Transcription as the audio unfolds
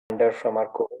From our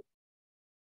co-host.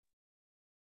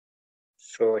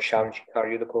 So, Shyamji, are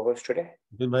you the co-host today?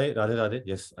 Bhai, Radhe Radhe.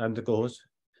 Yes, I'm the co-host.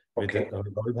 Okay.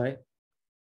 With Bobby Bhai.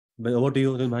 Over to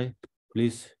you, Bhai,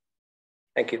 please.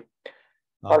 Thank you.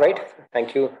 All right.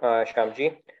 Thank you,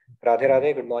 Shyamji. Radhe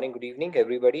Radhe. Good morning, good evening,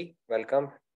 everybody. Welcome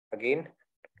again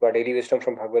to our daily wisdom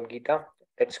from Bhagavad Gita.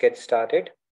 Let's get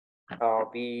started.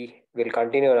 We will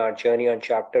continue on our journey on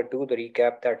chapter 2, the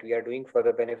recap that we are doing for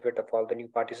the benefit of all the new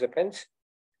participants.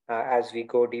 As we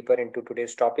go deeper into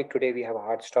today's topic, today we have a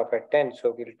hard stop at 10,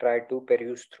 so we'll try to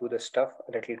peruse through the stuff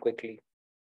a little quickly.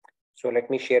 So let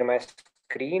me share my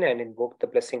screen and invoke the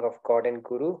blessing of God and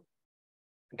Guru,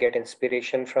 get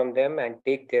inspiration from them and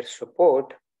take their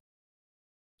support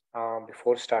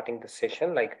before starting the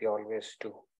session like we always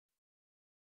do.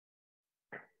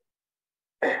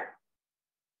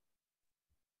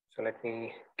 So let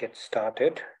me get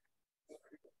started.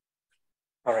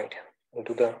 All right, we'll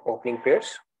do the opening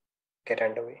prayers. Get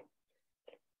underway.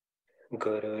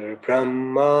 Gurur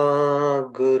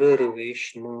Brahma, Gurur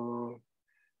Vishnu,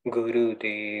 Guru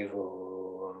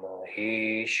Devo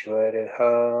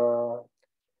Maheshwaraha,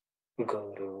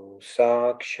 Guru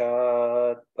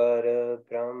Sakshat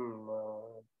Parabrahma,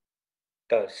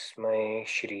 Tasmai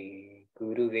Shri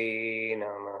Guruve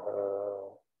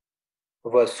Namaha.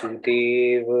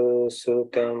 Vasudeva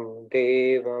Sutam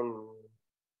Devam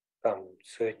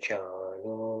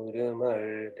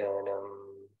Kamsachanuramardanam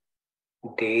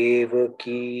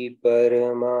Devaki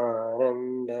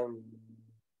Paramanandam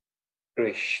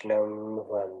Krishnam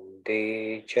Vande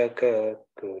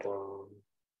Jagadgurum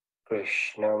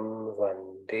Krishnam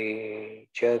Vande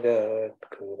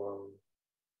Jagadgurum.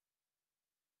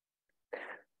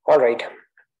 All right.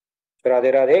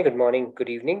 Radhe Radhe, good morning, good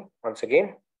evening once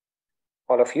again,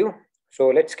 all of you. So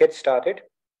let's get started.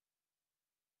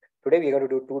 Today we're going to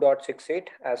do 2.68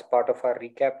 as part of our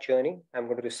recap journey. I'm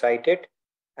going to recite it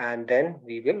and then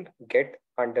we will get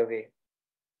underway.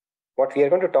 What we are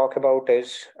going to talk about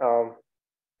is the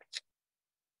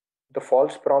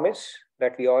false promise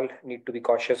that we all need to be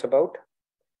cautious about.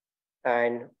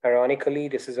 And ironically,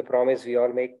 this is a promise we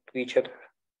all make to each other,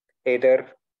 either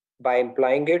by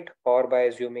implying it or by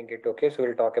assuming it. Okay, so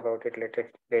we'll talk about it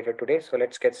later today. So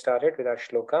let's get started with our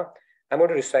shloka. I'm going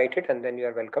to recite it and then you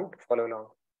are welcome to follow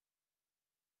along.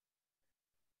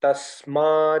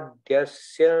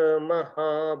 Tasmadyasya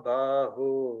mahabaho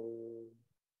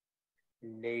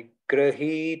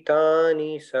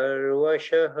nigrahitani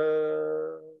sarvashah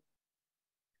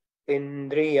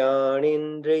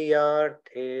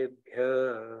indriyanindriyarthebhya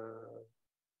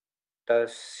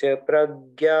tasya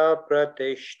pragya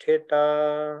pratisthita.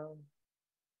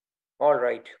 All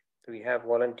right, we have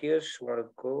volunteers who want to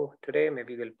go today.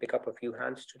 Maybe we'll pick up a few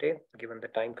hands today, given the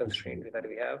time constraint that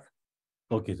we have.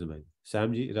 Okay, so bhai.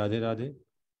 Samji, Radhe Radhe.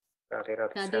 Radhe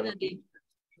Radhe.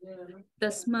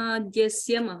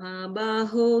 तस्माद्यस्य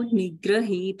महाबाहो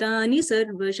निग्रहीतानि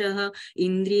सर्वशः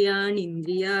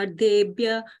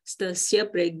इन्द्रियाणीन्द्रियार्थेभ्यस्तस्य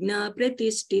प्रज्ञा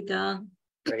प्रतिष्ठिता.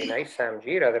 Very nice,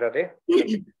 Samji. Radhe Radhe.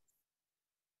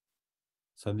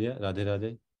 Sandhya, Radhe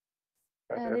Radhe.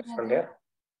 Radhe Sandhya.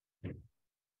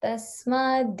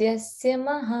 तस्माद्यस्य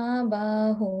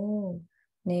महाबाहो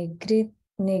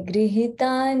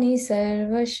निगृहीतानि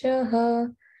सर्वशः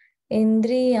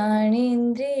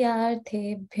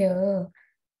इन्द्रियाणीन्द्रियार्थेभ्यः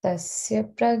तस्य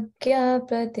प्रज्ञा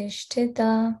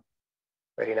प्रतिष्ठिता.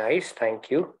 Very nice,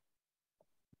 thank you.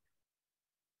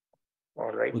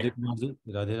 All right. Radhe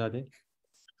Radhe.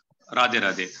 Radhe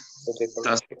Radhe.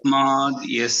 Tasmad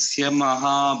yasya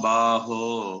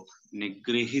mahabaho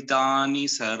nigrihitani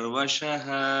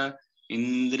sarvashah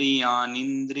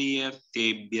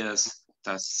indriyanindriyartebhyas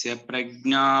tasya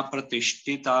prajna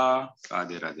pratishtita.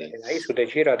 Radhe Radhe. Very nice,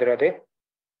 Udaji. Radhe Radhe.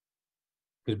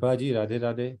 Kripa ji, Radhe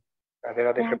Radhe. Radhe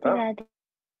Radhe, Kripa.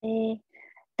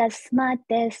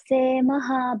 तस्माद्यस्य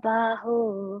महाबाहो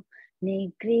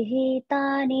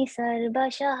निगृहीतानि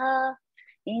सर्वशः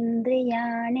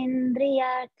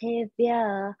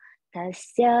इन्द्रियाणीन्द्रियार्थेभ्यः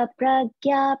तस्य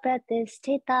प्रज्ञा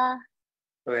प्रतिष्ठिता.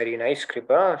 Very nice,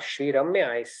 Kripa. Shri Ramya,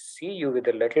 I see you with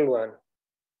the little one.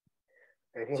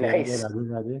 Very nice. Radhe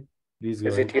Radhe. Please go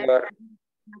Is ahead. it your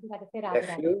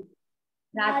nephew?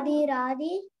 Radhi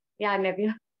Radhi. Yeah,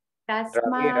 nephew. Radhi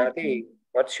Radhi.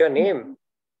 What's your name?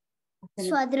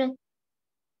 Swadra.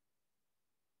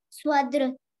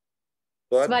 Swadra.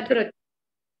 Swadra.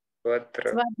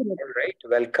 Swadra. All right.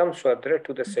 Welcome, Swadra,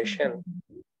 to the session.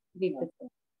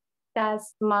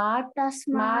 Tasmat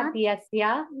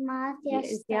yasya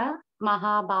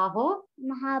mahabaho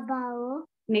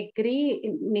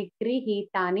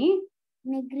nigrihitani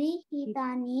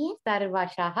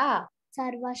sarvashah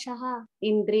Sarvashah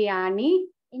indriyani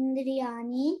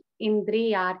Indriyani.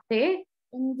 Indriyarthe.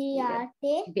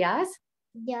 Indriyarte. Vyas.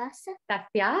 Vyas.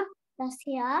 Tasya.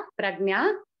 Tasya.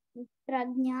 Pragna.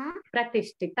 Pragna.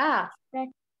 Pratishtita.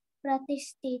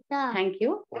 Pratishtita. Thank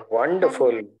you.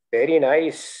 Wonderful. Very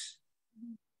nice.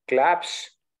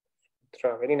 Claps.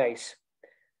 Very nice.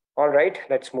 All right,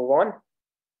 let's move on.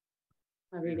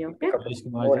 Video. Pick up Rajesh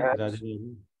more Kumar ji, hands. Radhe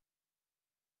Radhe.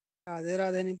 Radhe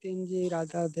Radhe Nitin ji,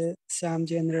 Radhe Radhe, Shyam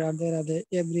ji, and Radhe Radhe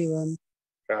everyone.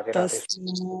 Radhe Radhe.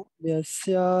 Tasma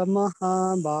yasya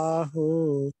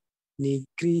mahabaho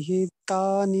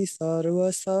nigrihitani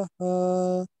sarvasaha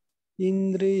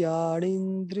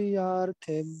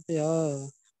indriyadindriyarthebhya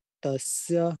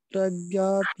tasya pragya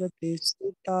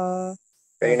pratisthita.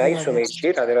 Very Radhe nice, Radhe. Sumesh ji.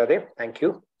 Radhe Radhe. Thank you.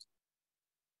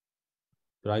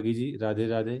 Ragi ji, Radhe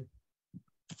Radhe.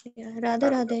 Radhe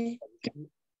Radhe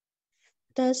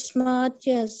तस्मात्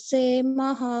यस्य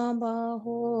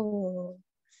महाबाहो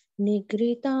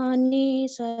निगृहीतानि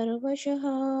सर्वशः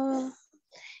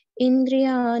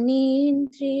इन्द्रियाणि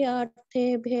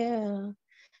इन्द्रियार्थेभ्यः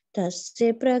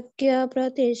तस्य प्रज्ञा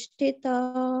प्रतिष्ठिता.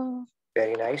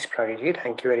 Very nice, Pragi ji.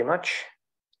 Thank you very much.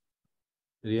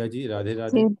 Riya ji, Radhe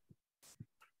Radhe.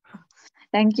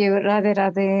 Thank you. Radhe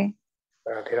Radhe.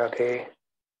 Radhe Radhe.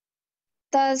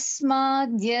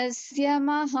 तस्माद्यस्य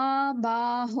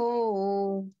महाबाहो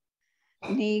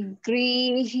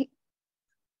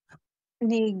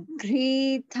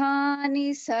निगृहीतानि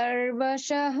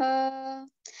सर्वशः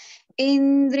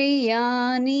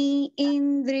इन्द्रियाणि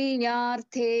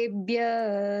इन्द्रियार्थेभ्यः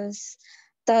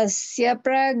तस्य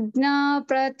प्रज्ञा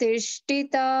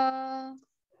प्रतिष्ठिता.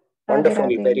 Wonderful.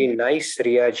 Radhe Radhe. Very nice,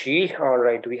 Riya ji. All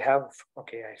right, we have,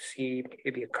 okay, I see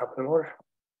maybe a couple more.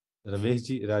 Ramesh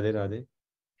ji, Radhe Radhe.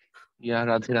 Yeah,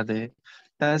 Radhe Radhe.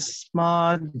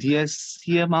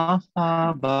 Tasmadhyasya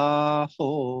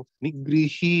mahabaho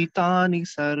nigrihitani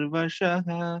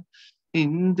sarvashah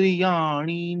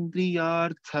indriyani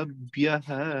indriyarthabhyah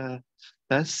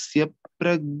tasya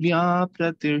pragya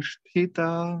pratisthita.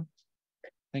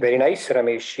 Very nice,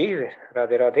 Ramesh ji.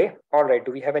 Radhe Radhe. All right,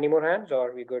 do we have any more hands or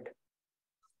are we good?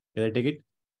 Can I take it?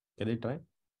 Can I try?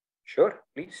 Sure,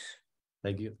 please.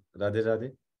 Thank you. Radhe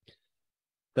Radhe.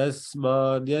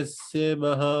 Tasmadyasya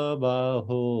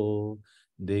mahabaho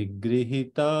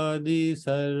nigrihitani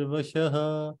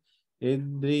sarvashah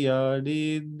indriyani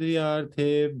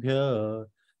indriyarthebhya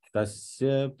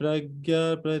tasya pragya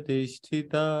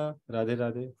pratisthita. Radhe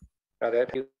Radhe. Radhe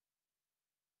Radhe.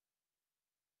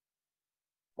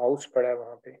 Mouse पड़ा है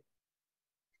वहाँ पे.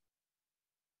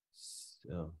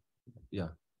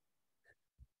 Yeah.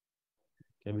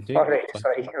 Can we take? All right,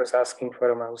 sorry, I was asking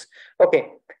for a mouse.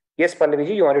 Okay. Yes, Pallavi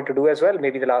ji, you wanted to do as well,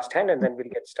 maybe the last hand, and then we'll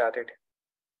get started.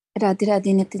 Radhe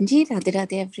Radhe Nitin ji, Radhe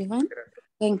Radhe everyone.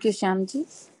 Thank you Shyam ji.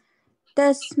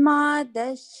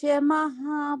 Tasmadasya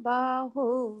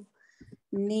mahabaho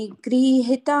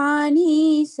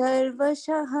nigrihitani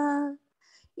sarvashah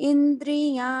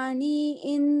indriyani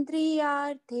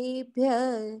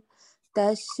indriyarthebhya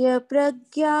tasya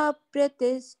pragya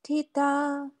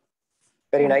pratisthita.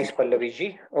 Very nice, Pallavi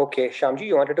ji. Okay, Shyamji,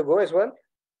 you wanted to go as well?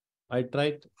 I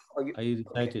tried. Oh, you, I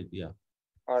recited. Okay. Yeah.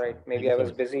 All right. Maybe Thank I you so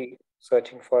was much. busy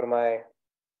searching for my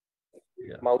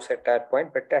mouse at that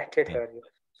point, but I did hear you.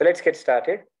 So let's get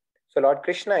started. So Lord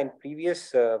Krishna, in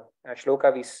previous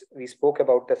shloka, we spoke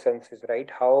about the senses,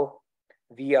 right? How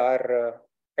we are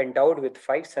endowed with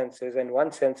 5 senses, and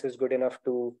one sense is good enough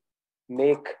to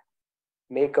make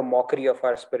a mockery of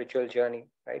our spiritual journey,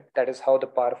 right? That is how the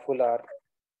powerful our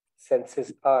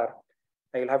senses are.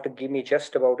 Now you'll have to give me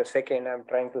just about a second. I'm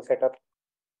trying to set up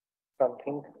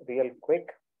something real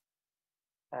quick.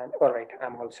 And all right,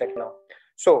 I'm all set now.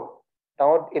 So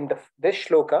now in this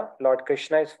shloka, Lord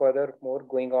Krishna is furthermore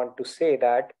going on to say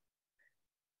that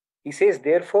he says,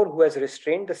 therefore, who has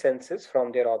restrained the senses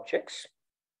from their objects,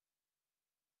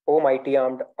 O mighty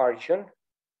armed Arjun,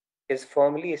 is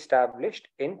firmly established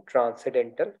in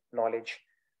transcendental knowledge.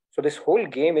 So this whole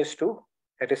game is to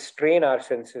restrain our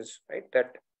senses, right?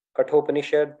 That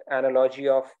Kathopanishad analogy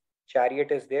of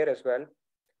chariot is there as well.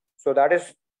 So that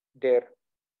is there.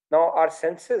 Now our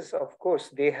senses, of course,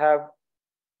 they have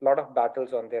a lot of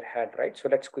battles on their hand, right? So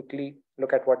let's quickly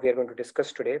look at what we are going to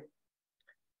discuss today.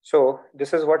 So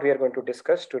this is what we are going to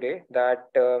discuss today, that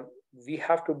we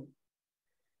have to,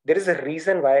 there is a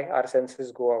reason why our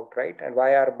senses go out, right? And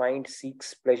why our mind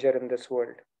seeks pleasure in this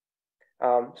world.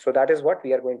 So that is what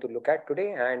we are going to look at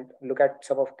today, and look at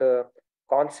some of the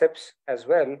concepts as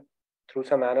well through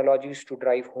some analogies to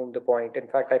drive home the point. In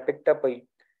fact, I picked up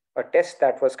a test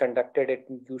that was conducted at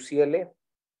UCLA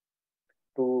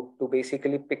to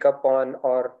basically pick up on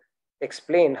or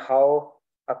explain how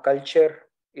a culture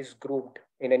is grouped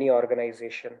in any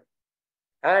organization.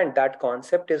 And that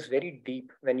concept is very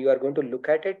deep. When you are going to look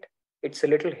at it, it's a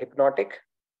little hypnotic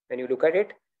when you look at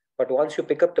it. But once you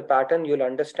pick up the pattern, you'll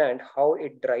understand how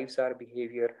it drives our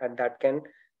behavior. And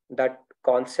that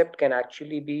concept can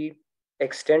actually be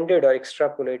extended or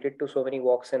extrapolated to so many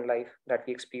walks in life that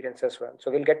we experience as well.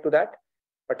 So we'll get to that.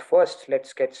 But first,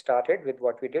 let's get started with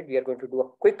what we did. We are going to do a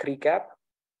quick recap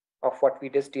of what we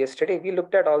did yesterday. We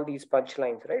looked at all these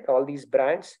punchlines, right? All these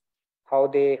brands, how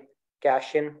they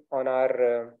cash in on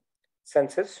our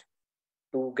senses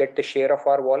to get the share of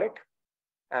our wallet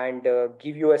and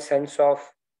give you a sense of,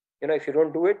 if you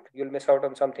don't do it, you'll miss out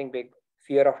on something big.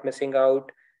 Fear of missing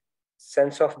out,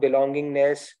 sense of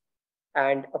belongingness,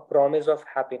 and a promise of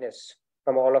happiness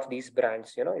from all of these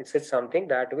brands. It's something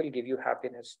that will give you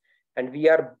happiness. And we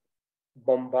are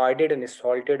bombarded and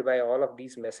assaulted by all of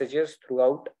these messages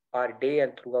throughout our day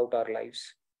and throughout our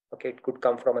lives. Okay, it could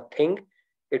come from a thing,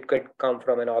 it could come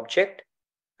from an object,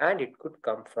 and it could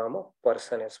come from a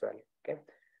person as well. Okay,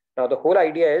 now the whole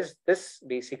idea is this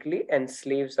basically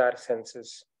enslaves our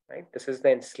senses, right? This is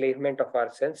the enslavement of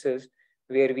our senses,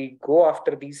 where we go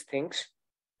after these things,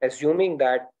 assuming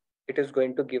that it is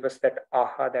going to give us that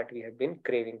aha that we have been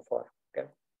craving for. Okay,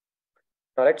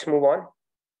 now let's move on.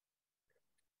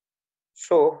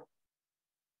 So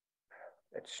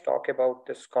let's talk about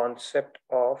this concept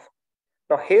of,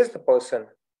 now here's the person,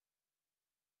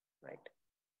 right?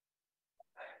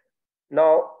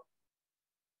 Now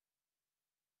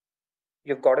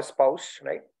you've got a spouse,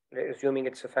 right? Assuming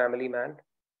it's a family man.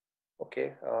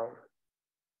 Okay,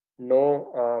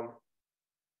 no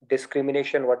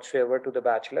discrimination whatsoever to the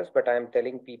bachelors, but I am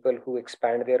telling people who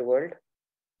expand their world.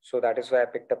 So that is why I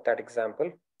picked up that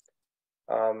example.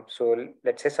 So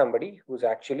let's say somebody who's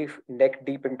actually neck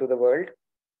deep into the world.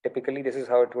 Typically, this is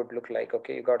how it would look like.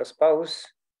 Okay, you got a spouse,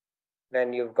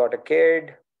 then you've got a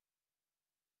kid,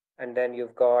 and then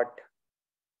you've got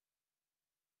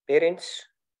parents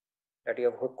that you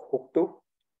have hooked to.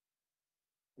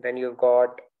 Then you've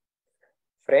got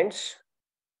friends.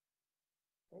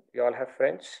 We all have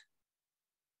friends.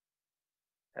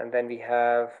 And then we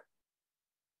have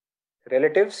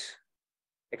relatives,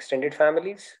 extended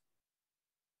families.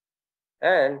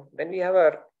 And then we have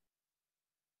our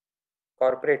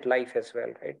corporate life as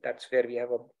well, right? That's where we have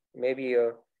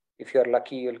if you're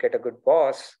lucky, you'll get a good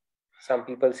boss. Some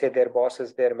people say their boss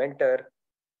is their mentor,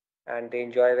 and they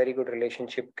enjoy a very good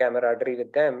relationship, camaraderie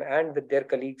with them and with their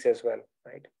colleagues as well,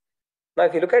 right? Now,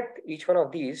 if you look at each one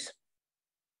of these,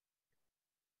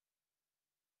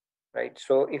 right?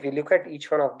 So if you look at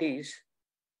each one of these,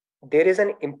 there is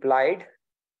an implied,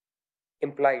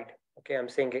 okay, I'm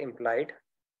saying implied,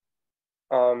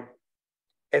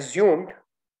 assumed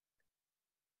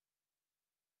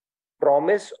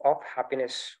promise of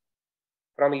happiness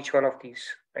from each one of these,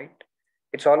 right?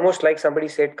 It's almost like somebody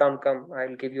said, come,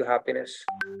 I'll give you happiness.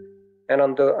 And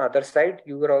on the other side,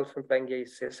 you were also implying,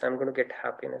 yes, I'm going to get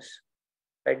happiness,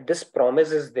 right? This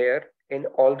promise is there in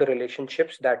all the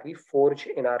relationships that we forge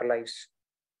in our lives,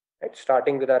 right?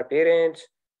 Starting with our parents,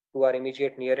 to our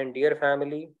immediate near and dear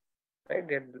family, right?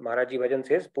 Maharaji Bhajan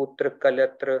says, Putra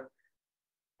Kalyatra,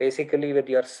 basically with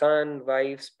your son,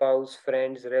 wife, spouse,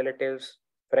 friends, relatives,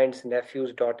 friends,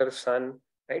 nephews, daughters, son,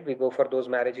 right? We go for those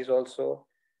marriages also.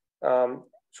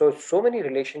 So many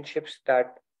relationships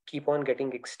that keep on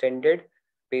getting extended,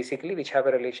 basically, which have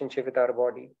a relationship with our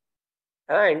body.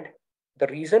 And the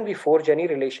reason we forge any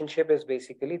relationship is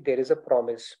basically there is a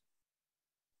promise.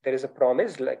 There is a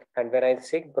promise, and when I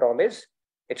say promise,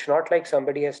 it's not like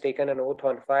somebody has taken an oath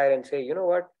on fire and say, you know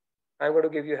what, I'm going to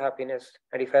give you happiness.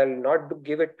 And if I'll not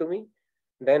give it to me,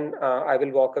 then I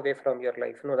will walk away from your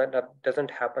life. No, that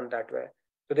doesn't happen that way.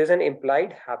 So there's an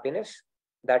implied happiness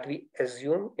that we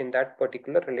assume in that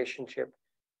particular relationship.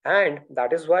 And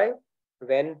that is why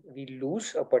when we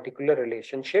lose a particular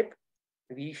relationship,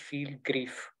 we feel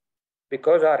grief,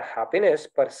 because our happiness,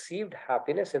 perceived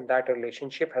happiness in that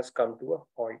relationship has come to a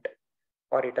halt,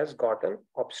 or it has gotten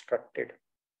obstructed.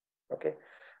 Okay.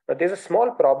 Now there's a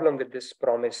small problem with this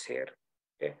promise here.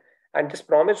 Okay. And this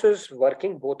promise is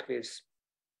working both ways.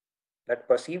 That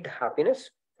perceived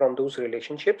happiness from those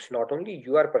relationships, not only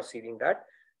you are perceiving that,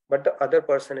 but the other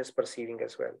person is perceiving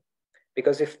as well.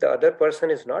 Because if the other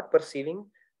person is not perceiving,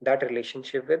 that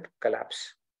relationship will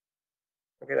collapse.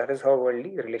 Okay, that is how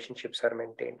worldly relationships are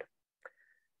maintained.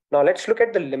 Now let's look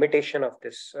at the limitation of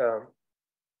this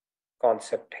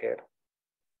concept here.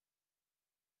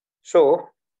 So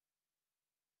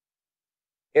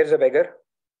here's a beggar.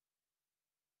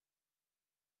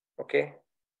 Okay,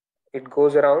 it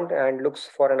goes around and looks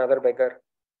for another beggar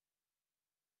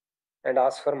and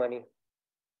asks for money.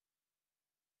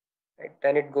 Right?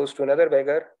 Then it goes to another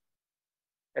beggar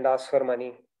and asks for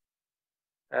money.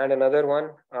 And another one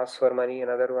asks for money,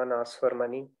 another one asks for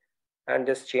money. And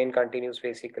this chain continues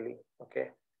basically. Okay.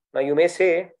 Now you may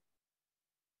say,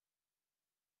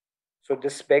 so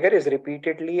this beggar is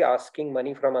repeatedly asking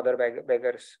money from other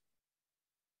beggars.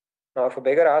 Now, if a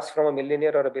beggar asks from a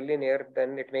millionaire or a billionaire,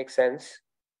 then it makes sense.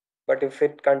 But if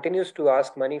it continues to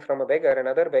ask money from a beggar,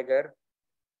 another beggar,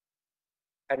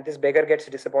 and this beggar gets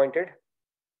disappointed,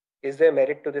 is there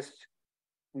merit to this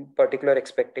particular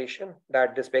expectation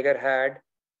that this beggar had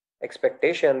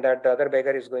expectation that the other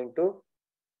beggar is going to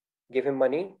give him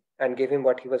money and give him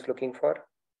what he was looking for?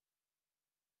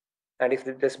 And if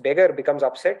this beggar becomes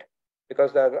upset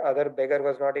because the other beggar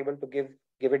was not able to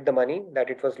give it the money that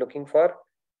it was looking for,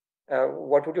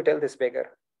 what would you tell this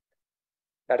beggar?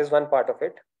 That is one part of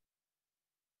it.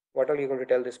 What are you going to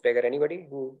tell this beggar? Anybody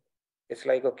who it's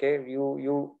like, okay,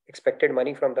 you expected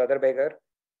money from the other beggar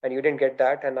and you didn't get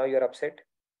that, and now you're upset,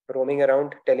 roaming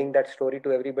around telling that story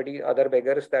to everybody, other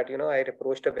beggars, that I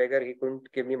approached a beggar, he couldn't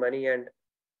give me money, and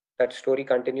that story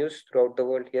continues throughout the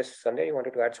world. Yes, Sanjay, you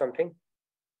wanted to add something?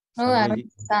 No, I was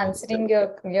just answering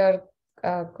your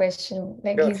question.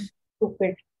 Like Sure. he's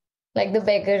stupid. Like the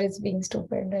beggar is being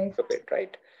stupid, right? Stupid,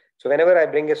 right? So whenever I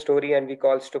bring a story and we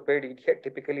call stupid,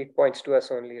 typically it points to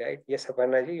us only, right? Yes,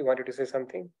 Aparnaji, you wanted to say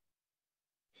something?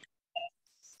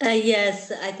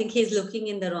 Yes, I think he's looking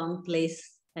in the wrong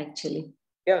place, actually.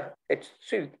 Yeah,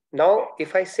 see, now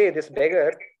if I say this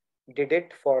beggar did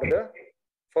it for the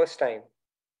first time,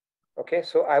 okay,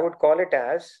 so I would call it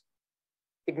as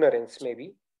ignorance,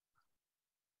 maybe.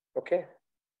 Okay,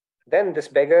 then this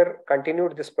beggar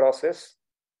continued this process.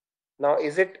 Now,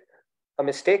 is it a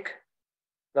mistake?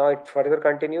 Now it further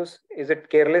continues. Is it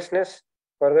carelessness?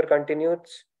 Further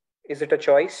continues. Is it a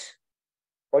choice?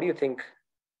 What do you think?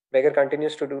 Beggar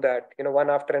continues to do that, one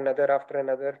after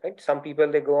another, right? Some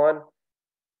people, they go on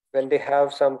when they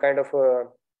have some kind of a,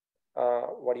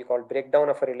 breakdown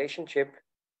of a relationship,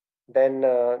 then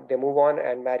they move on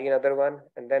and marry another one,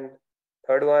 and then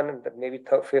third one, maybe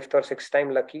fifth or sixth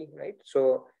time lucky, right?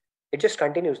 So it just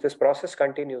continues. This process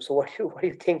continues. So what do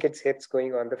you think it's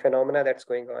going on? The phenomena that's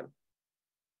going on.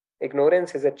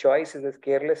 Ignorance, is a choice, is it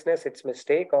carelessness, it's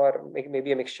mistake, or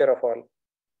maybe a mixture of all?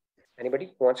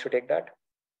 Anybody who wants to take that?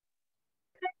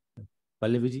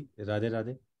 Pallavi ji, Radhe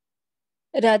Radhe.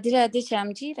 Radhe Radhe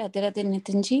Shyamji, Radhe Radhe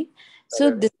Nitinji.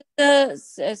 So this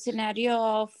is the scenario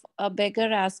of a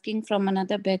beggar asking from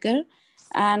another beggar,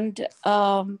 and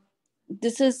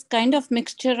this is kind of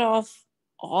mixture of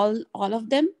all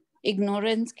of them: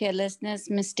 ignorance,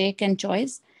 carelessness, mistake, and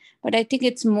choice. But I think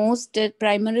it's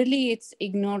primarily it's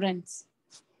ignorance.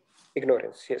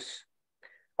 Ignorance, yes.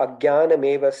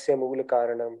 Ajnanamevasya moola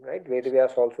karanam, right?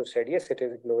 Vedavyas also said, yes, it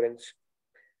is ignorance.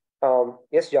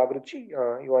 Yes, Jagruchi,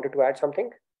 you wanted to add something?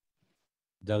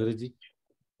 Jagruchi,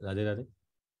 Radhe Radhe.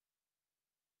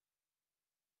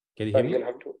 Can you hear me? You'll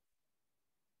have to.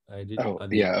 I did. Oh,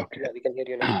 yeah, okay. Yeah, we can hear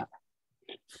you now.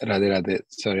 Radhe Radhe.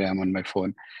 Sorry, I'm on my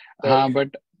phone.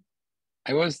 But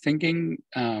I was thinking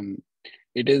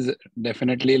it is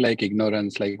definitely like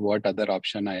ignorance, like what other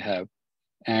option I have.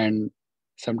 And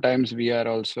sometimes we are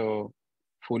also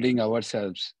fooling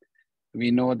ourselves.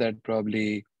 We know that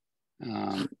probably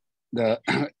the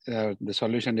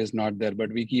solution is not there,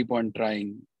 but we keep on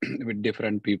trying with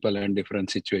different people and different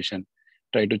situation,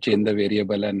 try to change the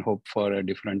variable and hope for a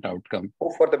different outcome.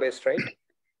 Hope for the best, right?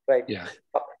 Right. Yeah.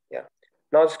 Yeah.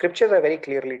 Now, scriptures are very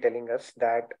clearly telling us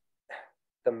that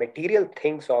the material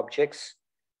things, objects,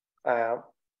 or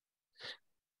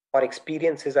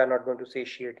experiences are not going to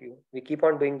satiate you. We keep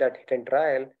on doing that hit and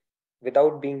trial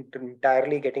without being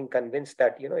entirely getting convinced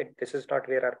that, this is not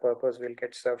where our purpose will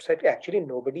get served. So actually,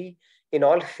 nobody, in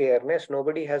all fairness,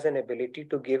 nobody has an ability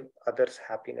to give others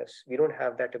happiness. We don't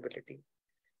have that ability.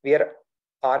 We are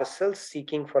ourselves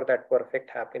seeking for that perfect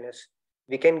happiness.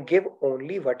 We can give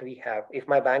only what we have. If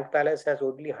my bank balance has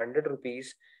only 100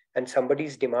 rupees and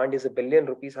somebody's demand is 1 billion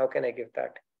rupees, how can I give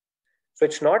that? So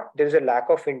it's not, there's a lack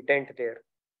of intent there.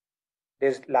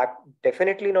 There's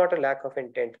definitely not a lack of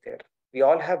intent there. We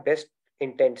all have best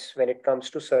intents when it comes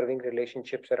to serving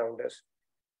relationships around us.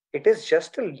 It is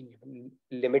just a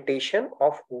limitation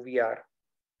of who we are.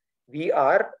 We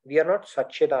are not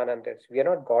Satchidanandas. We are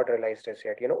not God realized as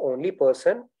yet. Only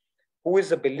person who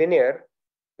is a billionaire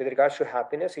with regards to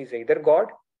happiness is either God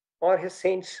or his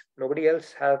saints. Nobody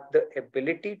else has the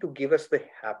ability to give us the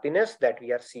happiness that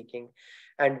we are seeking.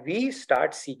 And we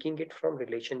start seeking it from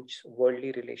relations,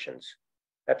 worldly relations.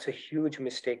 That's a huge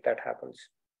mistake that happens.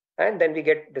 And then we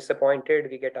get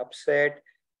disappointed, we get upset.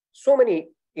 So many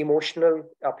emotional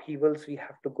upheavals we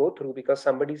have to go through because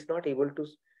somebody is not able to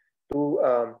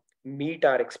meet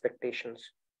our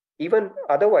expectations. Even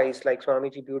otherwise, like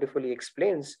Swamiji beautifully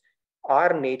explains,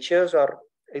 our natures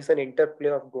is an interplay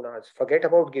of gunas. Forget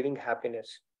about giving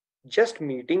happiness. Just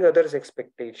meeting others'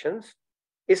 expectations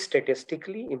is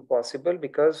statistically impossible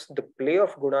because the play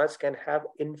of gunas can have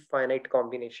infinite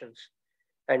combinations.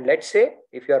 And let's say,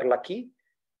 if you are lucky,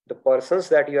 the persons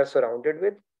that you are surrounded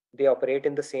with, they operate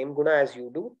in the same guna as you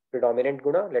do, predominant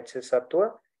guna, let's say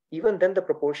sattva. Even then the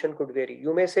proportion could vary.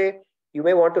 You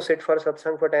may want to sit for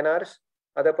satsang for 10 hours.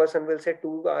 Other person will say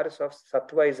 2 hours of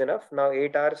sattva is enough. Now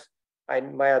 8 hours,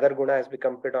 and my other guna has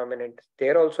become predominant.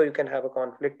 There also you can have a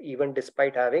conflict even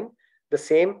despite having the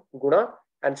same guna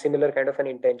and similar kind of an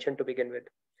intention to begin with.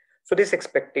 So this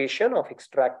expectation of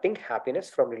extracting happiness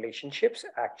from relationships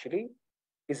actually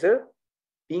is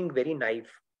being very naive.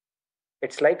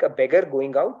 It's like a beggar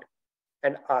going out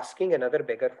and asking another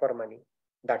beggar for money.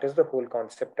 That is the whole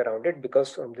concept around it,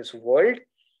 because from this world,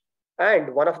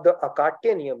 and one of the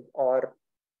Akartyaniyam or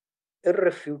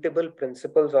irrefutable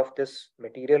principles of this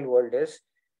material world is,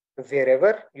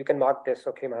 wherever you can mark this,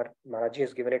 okay, Maharaji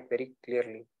has given it very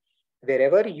clearly.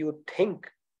 Wherever you think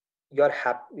you're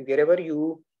happy, wherever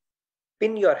you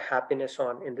pin your happiness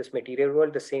on in this material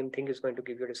world, the same thing is going to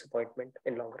give you disappointment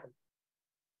in long run.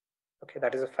 Okay,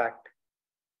 that is a fact.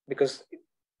 Because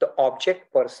the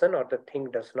object, person, or the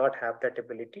thing does not have that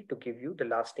ability to give you the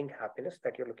lasting happiness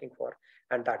that you're looking for.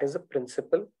 And that is the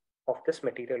principle of this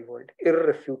material world.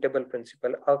 Irrefutable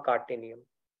principle, a Cartesian.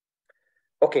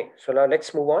 Okay, so now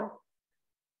let's move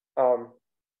on.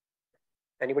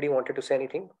 Anybody wanted to say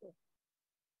anything?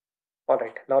 All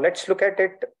right, now let's look at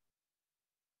it.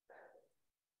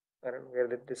 I don't know, where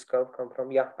did this curve come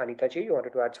from? Yeah, Anita ji, you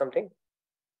wanted to add something?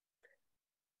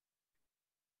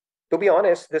 To be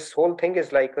honest, this whole thing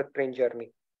is like a train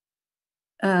journey.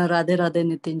 Radhe Radhe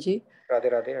Nitinji.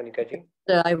 Radhe Radhe Anita ji.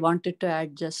 I wanted to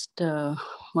add just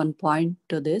one point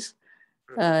to this.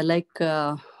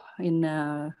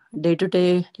 In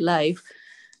day-to-day life,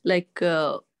 like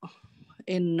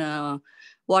in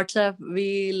WhatsApp,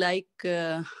 we like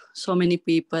so many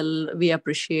people, we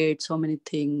appreciate so many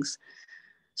things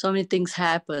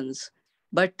happens.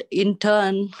 But in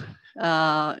turn,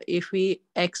 if we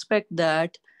expect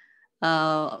that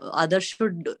others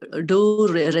should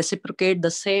reciprocate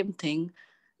the same thing,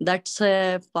 that's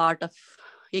a part of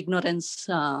ignorance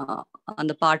on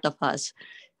the part of us.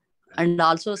 And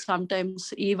also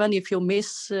sometimes, even if you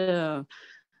miss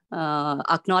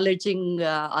acknowledging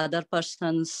other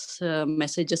person's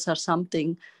messages or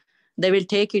something, they will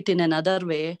take it in another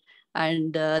way,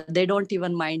 and they don't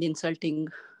even mind insulting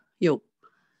you.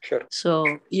 Sure.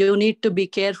 So you need to be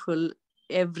careful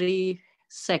every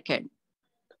second.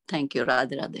 Thank you,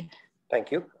 Radhe Radhe.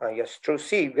 Thank you. Yes, true.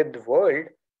 See, with the world,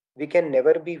 we can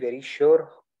never be very sure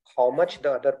how much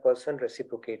the other person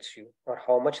reciprocates you or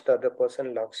how much the other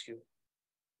person loves you.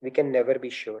 We can never be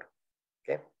sure.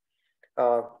 Okay.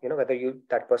 Whether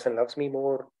that person loves me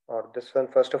more or this one.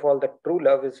 First of all, the true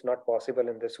love is not possible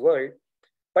in this world.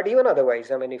 But even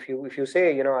otherwise, I mean, if you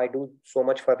say, I do so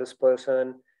much for this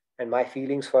person and my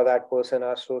feelings for that person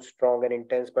are so strong and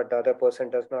intense, but the other person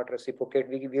does not reciprocate,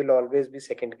 we will always be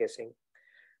second guessing.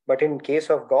 But in case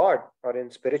of God or in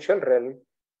spiritual realm,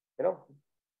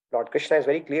 Lord Krishna has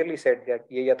very clearly said that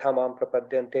ye yatha mam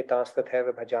prapadyante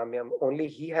tastathaeva bhajamyam. Only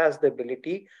he has the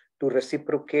ability to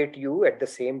reciprocate you at the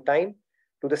same time,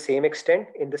 to the same extent,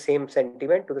 in the same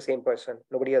sentiment, to the same person.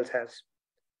 Nobody else has.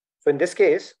 So in this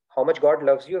case, how much God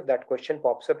loves you, if that question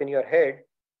pops up in your head,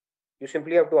 you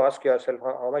simply have to ask yourself,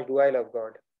 how much do I love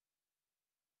God?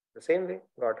 The same way,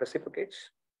 God reciprocates.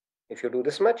 If you do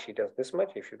this much, he does this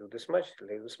much. If you do this much, he'll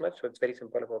do this much. So it's very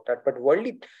simple about that. But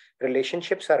worldly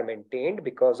relationships are maintained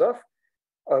because of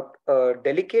a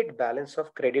delicate balance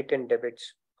of credit and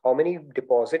debits. How many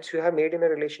deposits you have made in a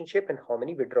relationship and how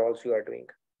many withdrawals you are doing.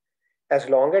 As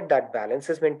long as that balance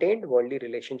is maintained, worldly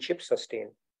relationships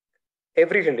sustain.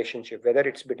 Every relationship, whether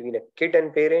it's between a kid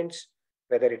and parents,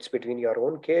 whether it's between your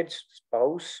own kids,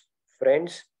 spouse,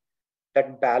 friends,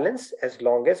 that balance, as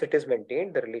long as it is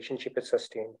maintained, the relationship is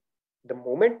sustained. The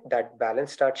moment that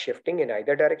balance starts shifting in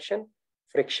either direction,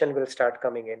 friction will start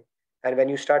coming in. And when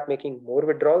you start making more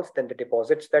withdrawals than the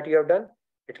deposits that you have done,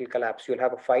 it will collapse. You'll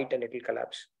have a fight and it will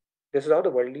collapse. This is how the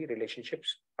worldly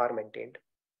relationships are maintained.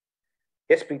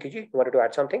 Yes, Preeti ji, you wanted to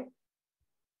add something?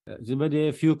 There are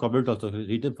a few comments also.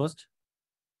 Read them first.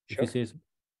 Sure. If he says,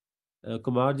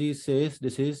 Kumarji says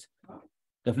this is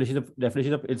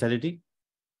definition of insanity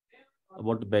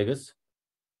about the beggars.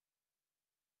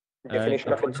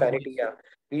 Definition of insanity, yeah.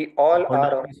 We all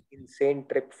are on an insane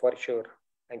trip for sure.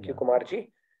 Thank you, Kumarji,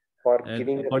 for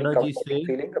giving a very comforting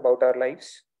feeling about our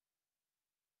lives.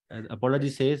 And Apology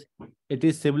says, it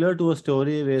is similar to a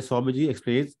story where Swamiji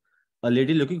explains a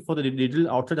lady looking for the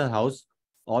needle outside her house,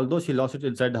 although she lost it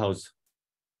inside the house.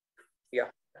 Yeah,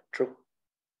 true.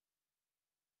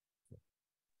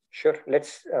 Sure.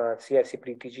 Let's see. I see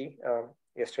Preeti ji.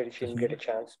 Yesterday she didn't get a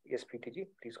chance. Yes, Preeti ji,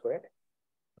 please go ahead.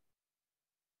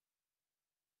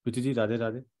 Preeti ji, Radhe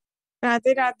Radhe.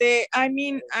 Radhe Radhe. I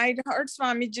mean, I heard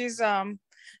Swamiji's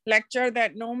lecture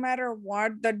that no matter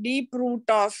what, the deep root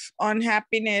of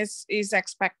unhappiness is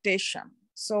expectation.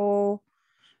 So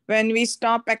when we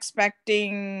stop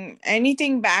expecting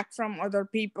anything back from other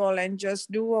people and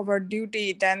just do our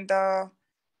duty, then the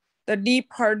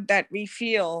deep hurt that we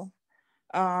feel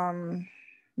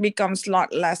becomes a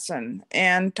lot lessened.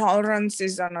 And tolerance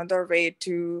is another way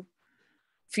to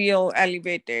feel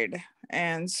elevated.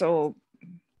 And so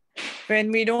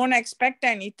when we don't expect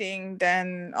anything,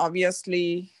 then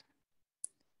obviously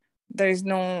there is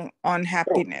no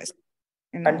unhappiness.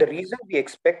 You know? And the reason we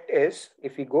expect is,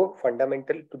 if we go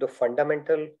to the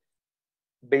fundamental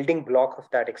building block of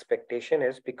that expectation,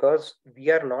 is because we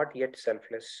are not yet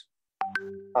selfless.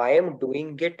 I am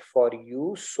doing it for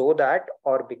you so that,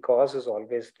 or because is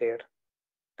always there.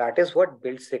 That is what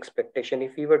builds the expectation.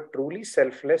 If we were truly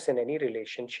selfless in any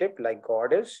relationship like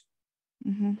God is,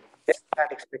 then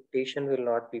that expectation will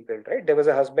not be built, right? There was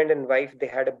a husband and wife, they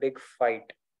had a big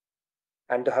fight.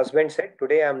 And the husband said,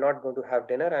 today I'm not going to have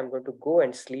dinner. I'm going to go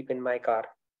and sleep in my car.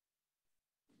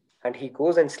 And he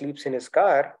goes and sleeps in his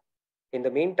car. In the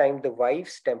meantime, the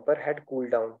wife's temper had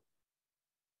cooled down.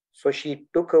 So she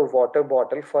took a water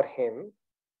bottle for him,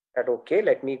 that, okay,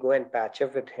 let me go and patch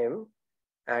up with him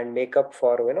and make up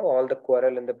for, all the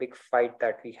quarrel and the big fight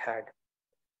that we had.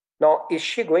 Now, is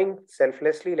she going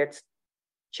selflessly? Let's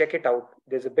check it out.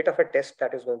 There's a bit of a test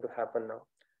that is going to happen now.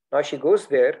 Now she goes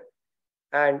there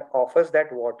and offers that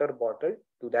water bottle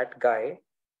to that guy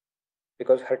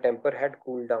because her temper had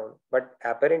cooled down. But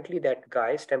apparently that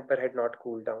guy's temper had not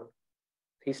cooled down.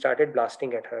 He started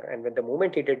blasting at her. And when the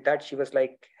moment he did that, she was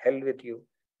like, hell with you.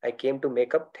 I came to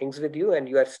make up things with you and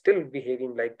you are still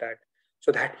behaving like that.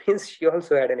 So that means she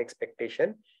also had an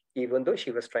expectation, even though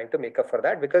she was trying to make up for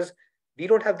that, because we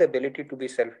don't have the ability to be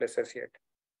selfless as yet.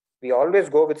 We always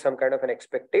go with some kind of an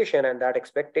expectation, and that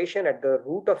expectation, at the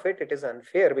root of it, it is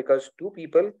unfair, because two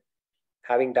people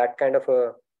having that kind of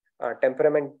a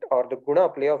temperament or the guna,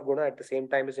 play of guna at the same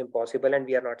time is impossible, and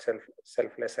we are not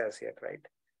selfless as yet, right?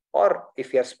 Or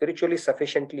if we are spiritually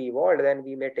sufficiently evolved, then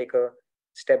we may take a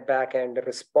step back and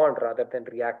respond rather than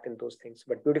react in those things.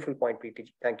 But beautiful point,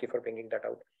 Preeti. Thank you for bringing that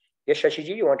out. Yes,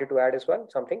 Shashiji, you wanted to add as well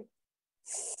something?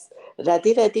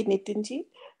 Radhe Radhe Nitinji,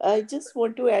 I just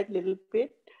want to add a little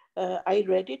bit. I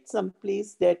read it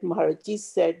someplace that Maharaji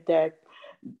said that,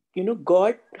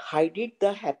 God hided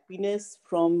the happiness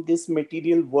from this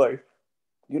material world.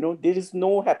 There is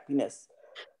no happiness.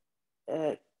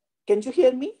 Can you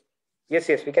hear me? Yes,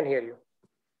 we can hear you.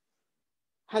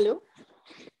 Hello?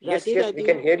 Yes, Radhe Radhe. we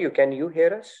can hear you. Can you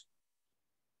hear us?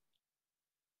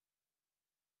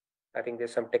 I think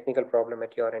there's some technical problem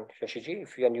at your end, Shashiji.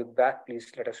 If you are back,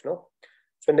 please let us know.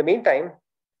 So in the meantime,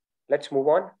 let's move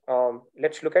on.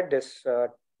 Let's look at this, the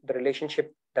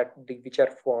relationship which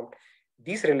are formed.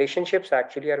 These relationships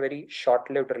actually are very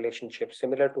short-lived relationships,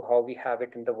 similar to how we have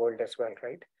it in the world as well,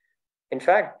 right? In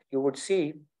fact, you would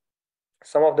see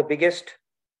some of the biggest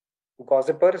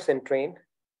gossipers in train,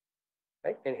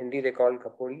 right? In Hindi, they call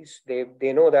kaporis.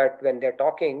 They know that when they're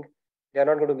talking, they're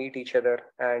not going to meet each other,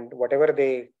 and whatever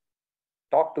they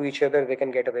talk to each other, they can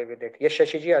get away with it. Yes,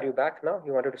 Shashiji, are you back now?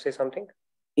 You wanted to say something?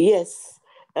 Yes.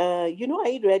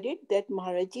 I read it that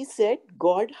Maharaji said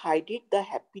God hided the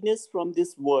happiness from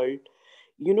this world.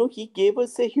 He gave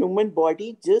us a human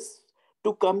body just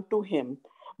to come to him.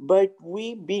 But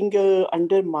we being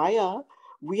under Maya,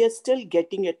 we are still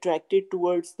getting attracted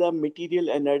towards the material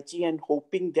energy and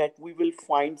hoping that we will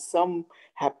find some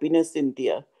happiness in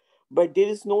there. But there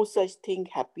is no such thing,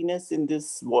 happiness in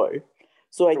this world.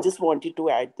 So I just wanted to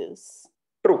add this.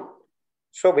 True.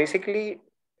 So basically,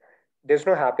 there's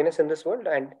no happiness in this world.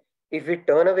 And if we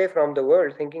turn away from the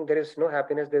world thinking there is no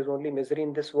happiness, there's only misery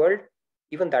in this world,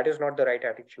 even that is not the right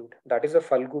attitude. That is a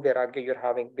falgu vairagya you're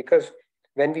having. Because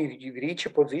when we reach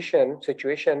a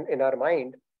situation in our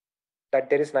mind that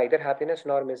there is neither happiness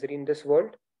nor misery in this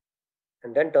world,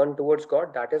 and then turn towards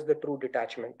God, that is the true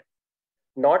detachment.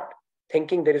 Not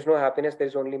thinking there is no happiness, there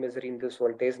is only misery in this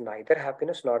world. There is neither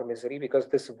happiness nor misery, because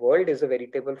this world is a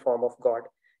veritable form of God.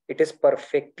 It is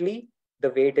perfectly the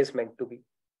way it is meant to be.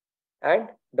 And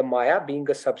the Maya, being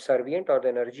a subservient, or the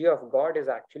energy of God, is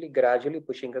actually gradually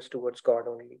pushing us towards God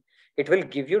only. It will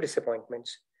give you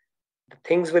disappointments. The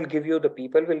things will give you, the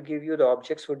people will give you, the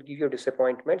objects would give you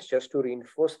disappointments just to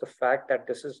reinforce the fact that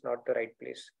this is not the right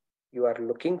place. You are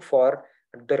looking for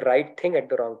the right thing at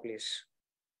the wrong place.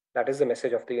 That is the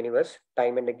message of the universe.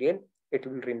 Time and again, it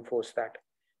will reinforce that.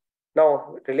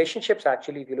 Now, relationships,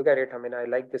 actually, if you look at it, I mean, I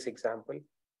like this example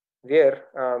where,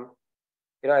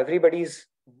 everybody's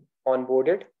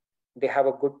onboarded, they have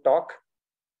a good talk,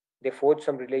 they forge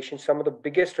some relations. Some of the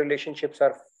biggest relationships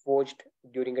are forged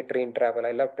during a train travel.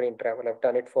 I love train travel. I've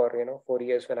done it for, 4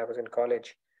 years when I was in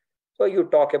college. So you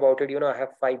talk about it, I have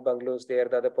 5 bungalows there.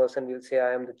 The other person will say,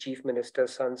 I am the chief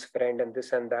minister's son's friend and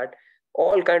this and that.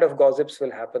 All kind of gossips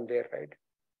will happen there, right?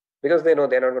 Because they know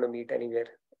they're not going to meet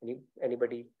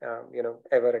anybody,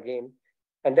 ever again.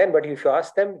 And then, but if you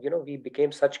ask them, we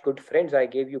became such good friends. I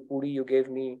gave you puri, you gave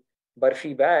me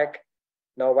barfi back.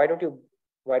 Now, why don't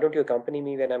you accompany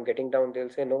me when I'm getting down? They'll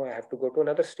say, no, I have to go to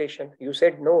another station. You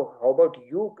said, no, how about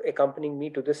you accompanying me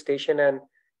to this station and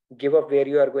give up where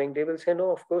you are going? They will say,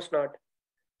 no, of course not.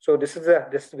 So this is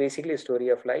basically a story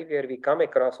of life where we come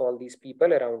across all these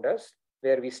people around us,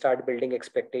 where we start building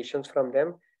expectations from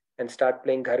them and start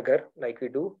playing ghar ghar like we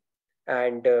do.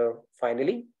 And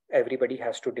finally, everybody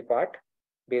has to depart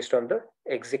based on the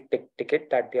exit ticket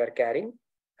that they are carrying,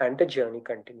 and the journey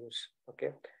continues.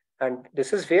 Okay. And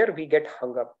this is where we get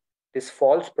hung up. This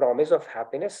false promise of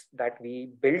happiness that we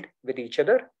build with each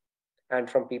other and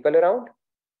from people around,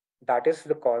 that is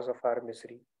the cause of our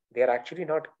misery. They are actually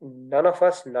not, none of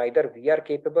us, neither we are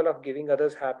capable of giving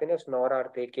others happiness, nor are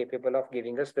they capable of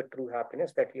giving us the true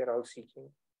happiness that we are all seeking.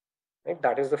 Right?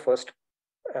 That is the first,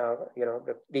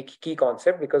 the key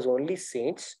concept, because only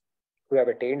saints who have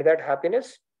attained that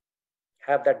happiness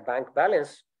have that bank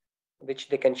balance which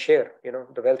they can share,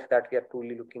 the wealth that we are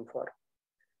truly looking for.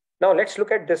 Now let's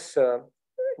look at this.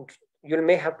 You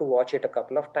may have to watch it a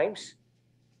couple of times.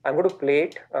 I'm going to play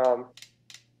it.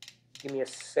 Give me a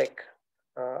sec.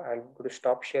 I'm going to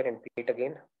stop share and play it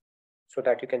again so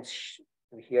that you can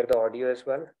hear the audio as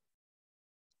well.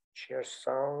 Share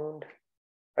sound.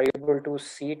 Are you able to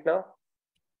see it now?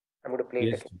 I'm going to play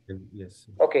it again. Yes.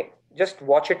 Okay, just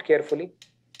watch it carefully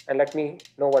and let me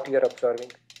know what you are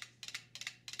observing.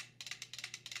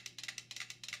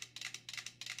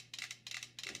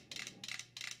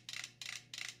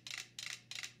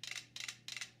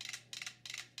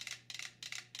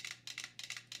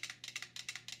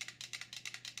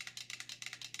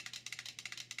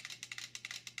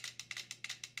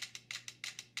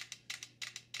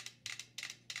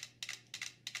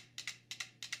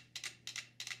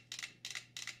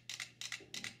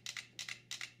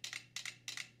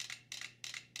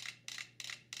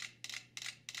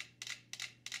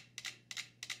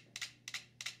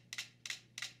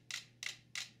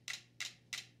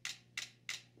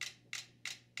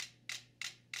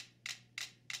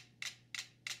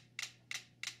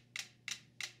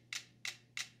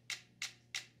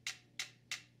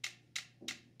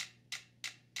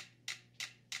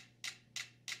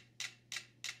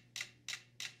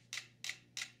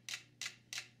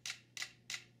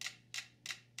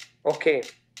 Okay.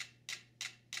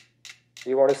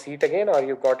 You want to see it again or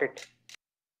you got it?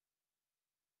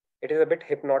 It is a bit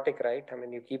hypnotic, right? I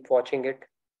mean, you keep watching it.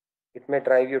 It may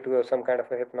drive you to some kind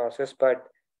of a hypnosis, but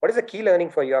what is the key learning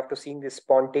for you after seeing this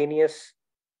spontaneous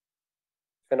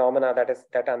phenomena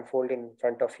that unfold in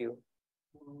front of you?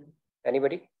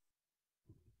 Anybody?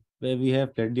 Where we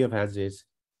have plenty of hazards.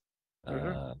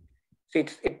 See,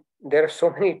 there are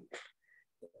so many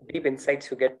deep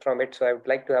insights you get from it. So I would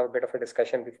like to have a bit of a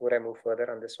discussion before I move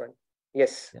further on this one.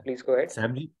 Yes, please go ahead.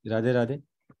 Samji, Radhe Radhe.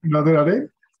 Radhe Radhe.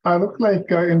 I look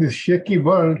like in this shaky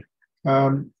world,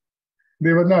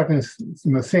 they were not in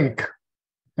sync.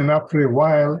 And after a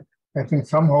while, I think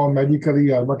somehow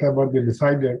medically or whatever they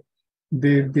decided,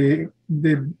 they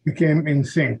became in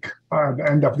sync. At the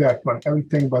end of that one,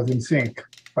 everything was in sync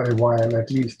for a while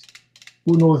at least.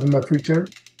 Who knows in the future?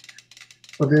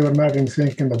 So they were not in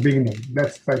sync in the beginning.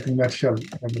 That's, I think, nutshell,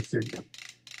 I would say.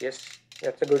 Yes,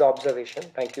 that's a good observation.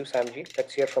 Thank you, Samji.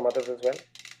 Let's hear from others as well.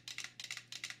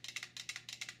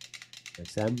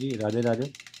 Samji, Radhe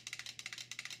Radhe.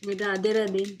 Radhe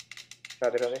Radhe.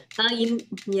 Radhe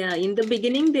Radhe. In the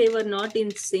beginning they were not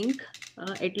in sync.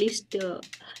 At least,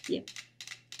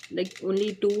 like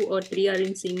only 2 or 3 are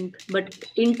in sync. But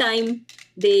in time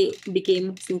they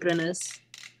became synchronous.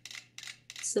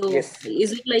 So yes.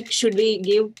 Is it like, should we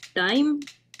give time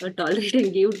or tolerate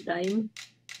and give time?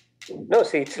 No,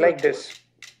 see, it's like this.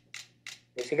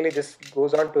 Basically, this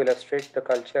goes on to illustrate the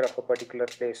culture of a particular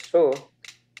place. So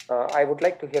I would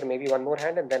like to hear maybe one more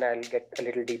hand and then I'll get a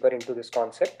little deeper into this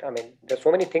concept. I mean, there's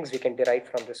so many things we can derive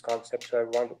from this concept. So I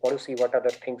want to see what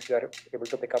other things you are able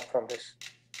to pick up from this.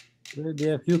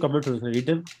 There are a few comments. Read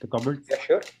them, the comments. Yeah,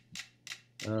 sure.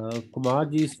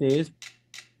 Kumarji says,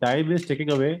 time is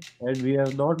ticking away and we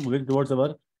are not moving towards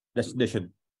our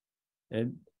destination.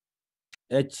 And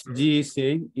HG is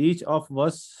saying, each of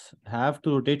us have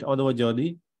to rotate on our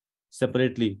journey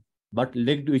separately, but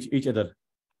linked to each other.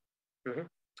 Mhm.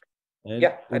 And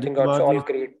Yeah, I Uday think that's all Kumarji,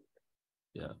 great.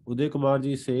 yeah, Uday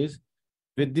Kumarji says,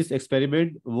 with this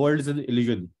experiment, world is an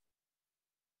illusion.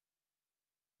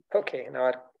 Okay,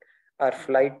 now our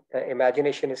flight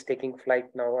imagination is taking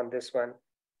flight now on this one.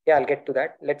 Yeah, I'll get to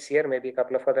that. Let's hear maybe a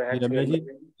couple of other hands. Ramyaji,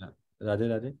 Radhe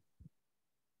Radhe.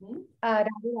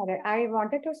 Radhe, I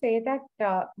wanted to say that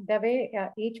the way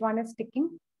each one is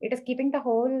sticking, it is keeping the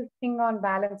whole thing on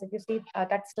balance. If you see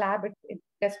that slab, it's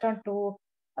just on two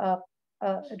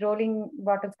rolling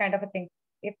bottles kind of a thing.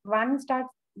 If one starts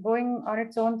going on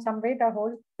its own some way, the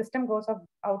whole system goes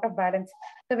out of balance.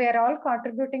 So we are all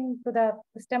contributing to the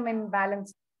system in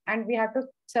balance, and we have to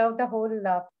serve the whole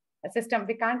system.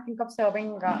 We can't think of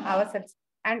serving ourselves.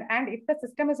 And if the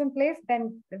system is in place,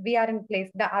 then we are in place.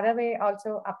 The other way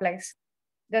also applies.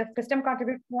 The system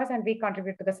contributes to us and we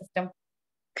contribute to the system.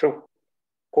 True.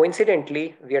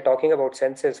 Coincidentally, we are talking about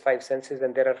senses, 5 senses,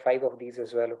 and there are 5 of these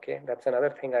as well. Okay, that's another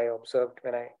thing I observed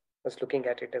when I was looking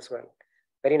at it as well.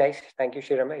 Very nice. Thank you,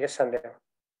 Shirama. Yes, Sandhya.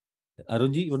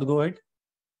 Arunji, you want to go ahead?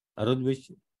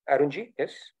 Arunji,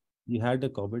 yes. You had a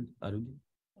comment, Arunji.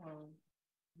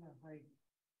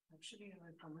 Actually,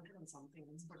 I commented on something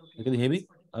else, but okay. You can hear me,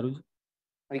 Arunji?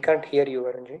 We can't hear you,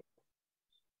 Arunji.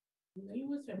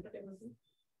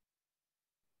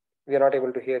 We are not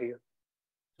able to hear you.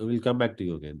 So we'll come back to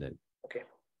you again then. Okay.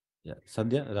 Yeah.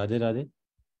 Sandhya, Radhe Radhe.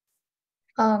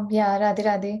 Yeah, Radhe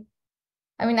Radhe.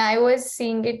 I mean, I was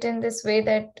seeing it in this way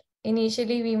that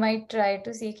initially we might try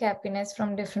to seek happiness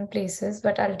from different places,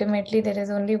 but ultimately there is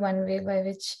only one way by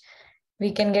which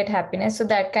we can get happiness. So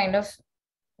that kind of,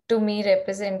 to me,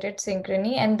 represented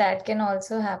synchrony, and that can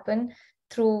also happen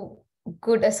through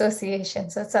good association.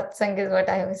 So satsang is what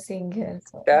I was seeing here.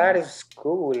 So. That is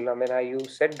cool. I mean, you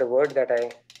said the word that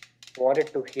I wanted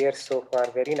to hear so far.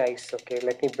 Very nice. Okay,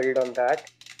 let me build on that.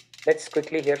 Let's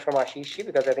quickly hear from Ashishi,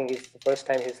 because I think it's the first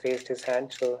time he's raised his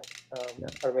hand. So,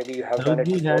 or maybe you have done it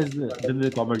Arunji before. has done the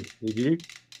comment. You did it?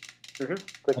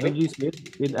 Quickly. Arunji said,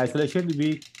 in isolation,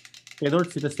 we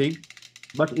cannot see the sink,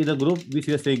 but in a group, we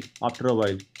see the sink after a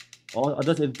while. All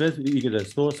others influence each other.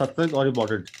 So, satsang are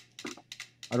important.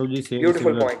 Arunji said,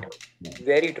 Beautiful point.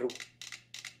 Very true.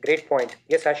 Great point.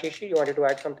 Yes, Ashishi, you wanted to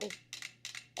add something?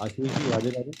 Ashishi,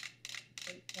 Radhe Radhe.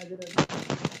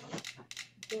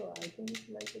 So I think it's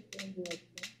like a chain reaction.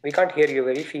 We can't hear you.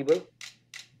 Very feeble.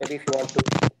 Maybe if you want to.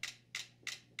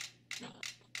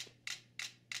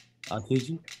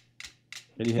 Ashishi,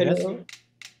 can you hear us?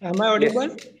 Am I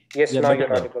audible? Yes, now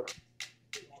you're audible.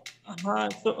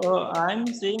 So I'm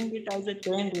seeing it as a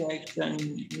chain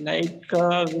reaction. Like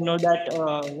we know that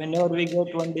whenever we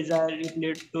get one desire, it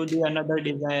leads to the another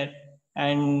desire,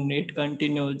 and it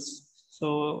continues.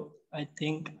 So I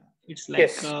think it's like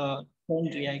a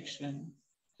chain reaction.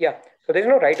 Yeah. So there's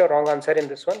no right or wrong answer in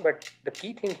this one, but the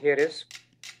key thing here is,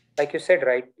 like you said,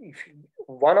 right?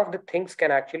 One of the things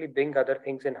can actually bring other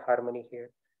things in harmony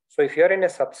here. So if you're in a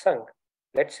satsang,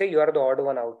 let's say you are the odd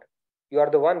one out. You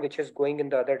are the one which is going in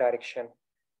the other direction.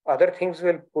 Other things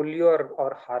will pull you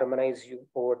or harmonize you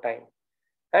over time.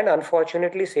 And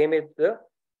unfortunately, same is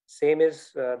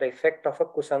the effect of a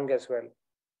kusang as well.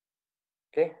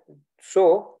 Okay,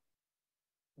 so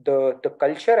the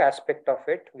culture aspect of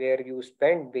it, where you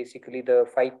spend basically the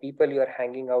 5 people you are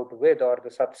hanging out with, or the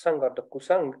satsang or the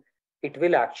kusang, it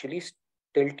will actually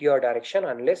tilt your direction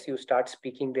unless you start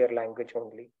speaking their language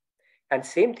only. And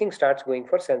same thing starts going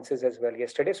for senses as well.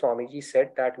 Yesterday, Swamiji said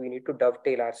that we need to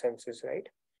dovetail our senses, right?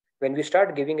 When we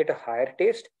start giving it a higher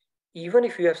taste, even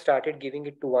if you have started giving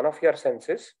it to one of your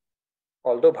senses,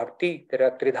 although bhakti, there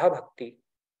are tridha bhakti,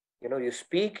 you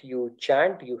speak, you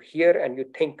chant, you hear, and you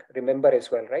think, remember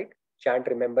as well, right? Chant,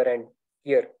 remember, and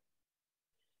hear.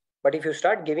 But if you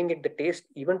start giving it the taste,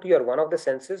 even to your one of the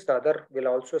senses, the other will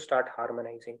also start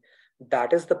harmonizing.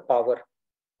 That is the power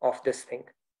of this thing.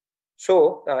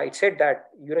 So it said that,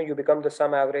 you become the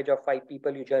sum average of 5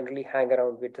 people you generally hang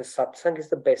around with. The satsang is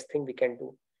the best thing we can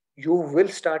do. You will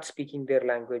start speaking their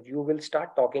language. You will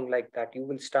start talking like that. You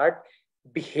will start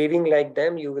behaving like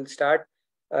them. You will start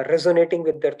resonating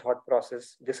with their thought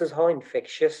process. This is how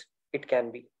infectious it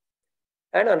can be.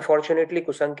 And unfortunately,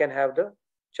 kusang can have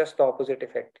just the opposite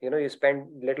effect. You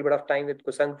spend a little bit of time with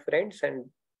kusang friends, and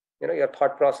your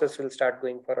thought process will start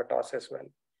going for a toss as well.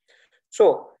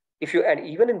 So if you, and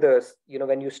even in this,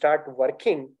 when you start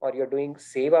working or you're doing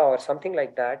seva or something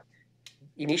like that,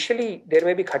 initially there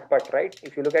may be khatpat, right?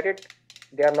 If you look at it,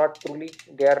 they are not truly,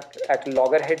 they are at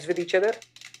loggerheads with each other.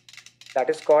 That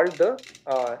is called the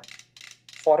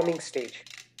forming stage,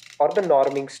 or the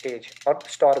norming stage, or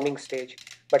storming stage.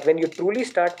 But when you truly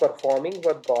start performing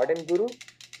with God and Guru,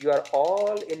 you are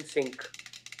all in sync,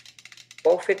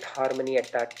 perfect harmony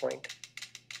at that point.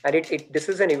 And this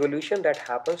is an evolution that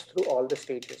happens through all the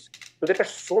stages. So there are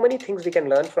so many things we can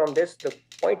learn from this. The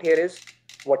point here is,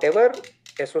 whatever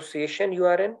association you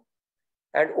are in,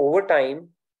 and over time,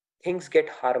 things get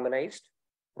harmonized,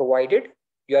 provided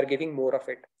you are giving more of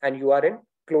it and you are in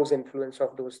close influence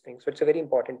of those things. So it's a very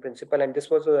important principle. And this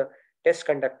was a test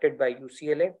conducted by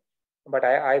UCLA, but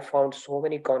I found so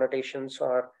many connotations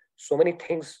or so many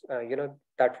things,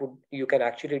 that you can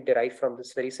actually derive from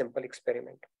this very simple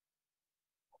experiment.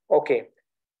 Okay.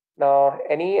 Now,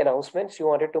 any announcements you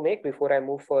wanted to make before I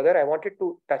move further? I wanted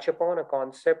to touch upon a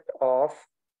concept of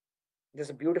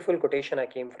this beautiful quotation I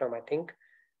came from, I think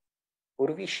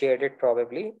Urvi shared it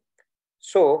probably.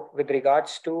 So with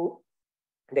regards to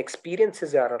the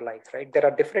experiences in our life, right? There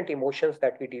are different emotions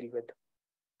that we deal with.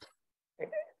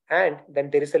 And then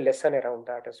there is a lesson around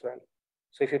that as well.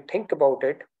 So if you think about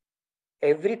it,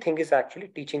 everything is actually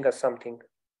teaching us something.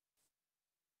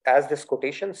 As this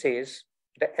quotation says,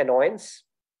 the annoyance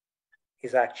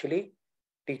is actually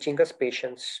teaching us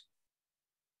patience.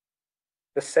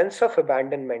 The sense of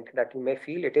abandonment that you may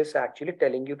feel, it is actually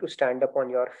telling you to stand up on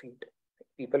your feet.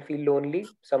 People feel lonely,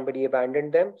 somebody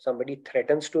abandoned them, somebody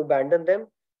threatens to abandon them.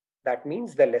 That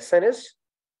means the lesson is,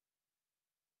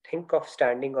 think of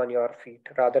standing on your feet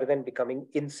rather than becoming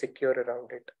insecure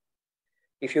around it.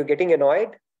 If you're getting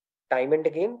annoyed time and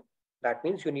again, that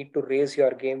means you need to raise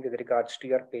your game with regards to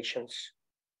your patience.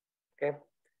 Okay.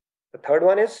 The third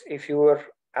one is, if you are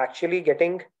actually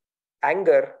getting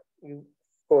anger, of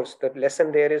course, the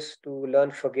lesson there is to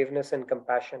learn forgiveness and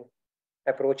compassion.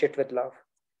 Approach it with love.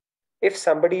 If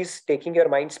somebody is taking your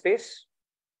mind space,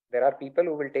 there are people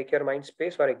who will take your mind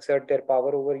space or exert their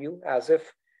power over you as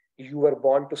if you were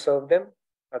born to serve them.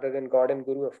 Other than God and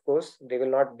Guru, of course, they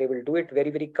will do it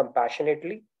very, very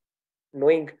compassionately,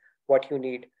 knowing what you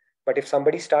need. But if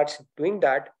somebody starts doing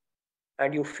that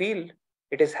and you feel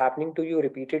it is happening to you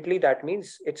repeatedly, that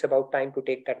means it's about time to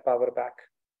take that power back.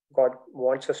 God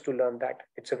wants us to learn that.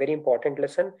 It's a very important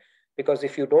lesson, because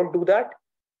if you don't do that,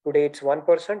 today it's one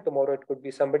person, tomorrow it could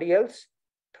be somebody else,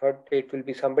 third day it will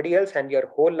be somebody else, and your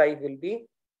whole life will be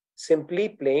simply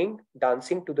playing,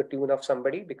 dancing to the tune of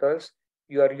somebody, because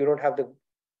you don't have the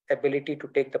ability to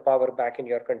take the power back in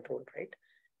your control, right?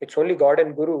 It's only God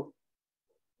and Guru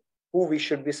who we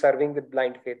should be serving with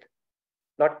blind faith,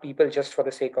 not people just for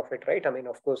the sake of it, right? I mean,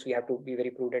 of course, we have to be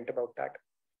very prudent about that.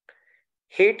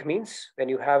 Hate means, when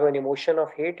you have an emotion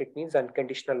of hate, it means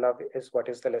unconditional love is what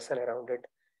is the lesson around it.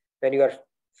 When you are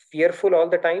fearful all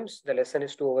the times, the lesson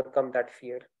is to overcome that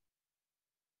fear.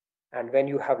 And when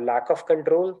you have lack of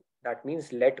control, that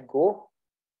means let go,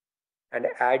 and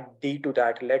add D to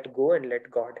that, let go and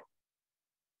let God.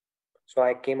 So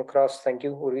I came across, thank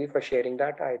you, Urvi, for sharing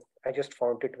that. I just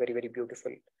found it very, very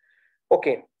beautiful.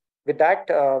 Okay, with that,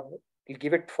 we'll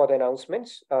give it for the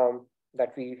announcements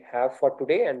that we have for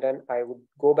today. And then I would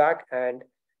go back and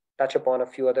touch upon a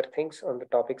few other things on the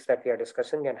topics that we are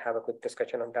discussing and have a quick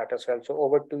discussion on that as well. So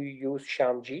over to you,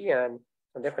 Shyamji, and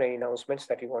therefore any announcements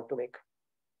that you want to make.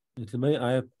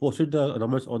 I have posted the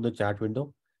numbers on the chat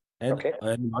window.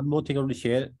 And one more thing I want to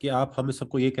share, कि आप हमें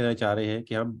सबको ये कहना चाह रहे हैं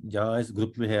कि हम जहाँ इस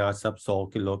ग्रुप में हैं आज सब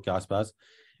 100 के लोग के आसपास,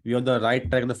 we are on the right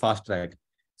track and the fast track,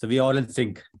 so we are all in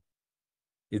sync.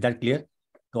 Is that clear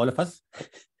to all of us?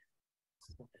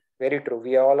 Very true.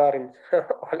 We all are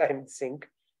in sync.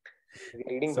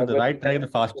 We're reading so the right track and the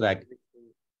fast track.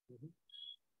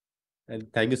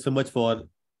 And thank you so much for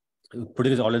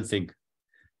putting us all in sync.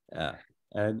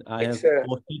 And I it's have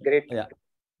posted, great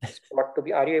spot to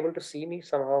be. Are you able to see me?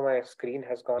 Somehow my screen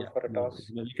has gone for a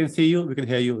toss. We can see you, we can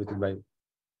hear you.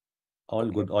 All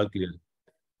good, all clear.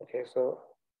 Okay, so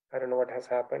I don't know what has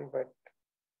happened, but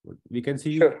we can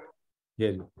see you,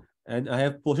 hear you. And I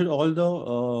have posted all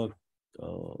the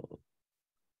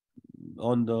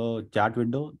on the chat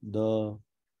window the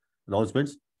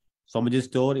announcements. Swamiji's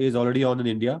store is already on in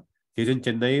India. He's in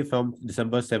Chennai from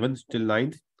December 7th till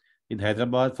 9th. In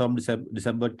Hyderabad from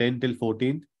December 10th till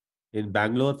 14th. In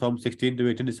Bangalore from 16th to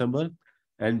 18th December.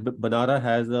 And Banara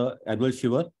has an annual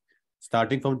Shiva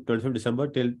starting from 25th December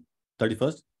till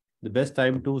 31st. The best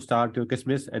time to start your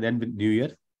Christmas and end with New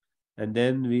Year. And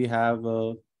then we have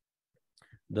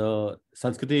the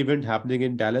Sanskriti event happening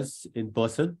in Dallas in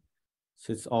person.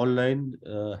 Since online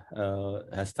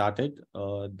has started,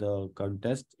 the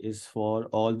contest is for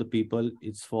all the people.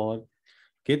 It's for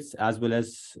kids as well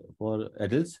as for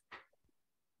adults.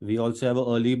 We also have an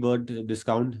early bird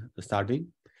discount starting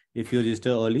if you register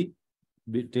early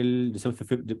till December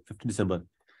 15th December.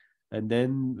 And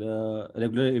then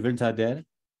regular events are there.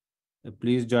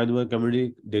 Please join our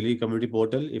daily community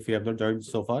portal if you have not joined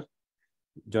so far.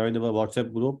 Join our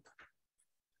WhatsApp group.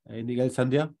 Anything else,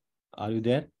 Sandhya? Are you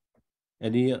there?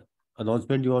 Any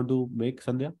announcement you want to make,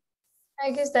 Sandhya?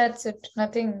 I guess that's it.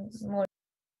 Nothing more.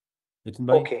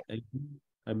 Okay.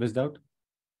 I missed out.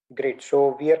 Great.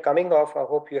 So we are coming off. I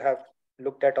hope you have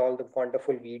looked at all the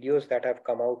wonderful videos that have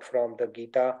come out from the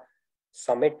Gita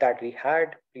summit that we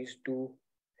had. Please do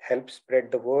help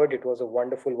spread the word. It was a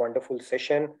wonderful, wonderful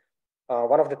session.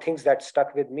 One of the things that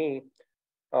stuck with me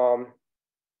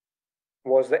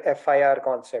was the FIR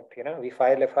concept. We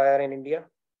file FIR in India.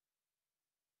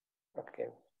 Okay.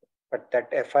 But that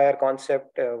FIR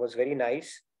concept was very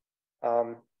nice.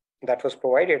 That was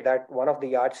provided that one of the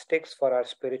yardsticks for our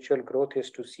spiritual growth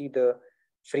is to see the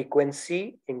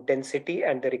frequency, intensity,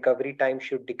 and the recovery time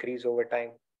should decrease over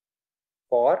time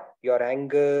for your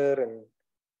anger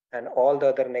and all the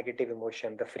other negative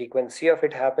emotion. The frequency of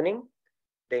it happening,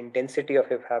 the intensity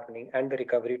of it happening, and the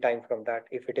recovery time from that.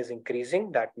 If it is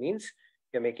increasing, that means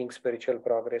you're making spiritual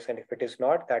progress. And if it is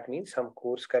not, that means some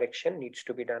course correction needs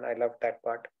to be done. I love that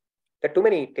part. There are too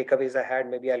many takeaways I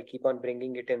had. Maybe I'll keep on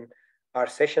bringing it in our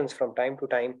sessions from time to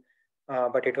time,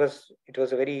 but it was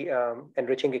a very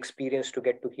enriching experience to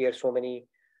get to hear so many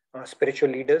spiritual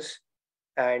leaders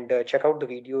and check out the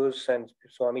videos and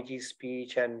Swamiji's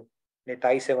speech and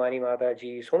Nitai Sevani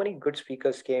Mataji. So many good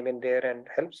speakers came in there and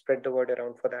helped spread the word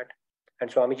around for that.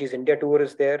 And Swamiji's India tour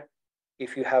is there.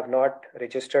 If you have not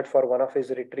registered for one of his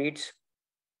retreats,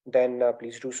 then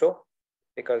please do so,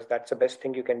 because that's the best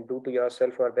thing you can do to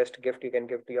yourself, or best gift you can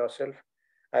give to yourself.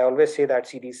 I always say that,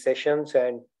 see, these sessions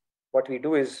and what we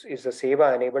do is the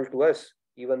seva enabled to us,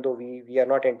 even though we are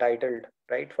not entitled,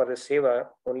 right, for the seva,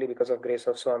 only because of grace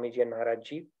of Swamiji and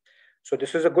Maharajji. So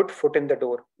this is a good foot in the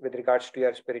door with regards to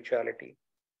your spirituality.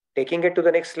 Taking it to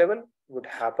the next level would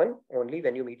happen only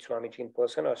when you meet Swamiji in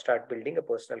person or start building a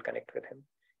personal connect with him,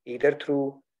 either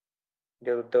through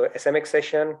the SMX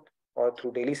session or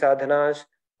through daily sadhanas,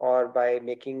 or by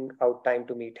making out time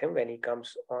to meet him when he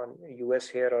comes on US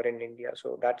here or in India.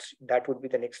 So that would be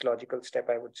the next logical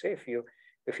step, I would say, if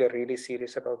you're really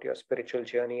serious about your spiritual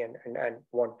journey and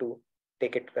want to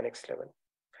take it to the next level.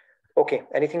 Okay,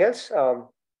 anything else?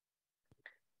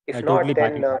 If I not, totally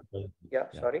then back it. yeah,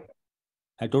 sorry.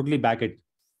 I totally back it.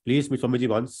 Please meet Swamiji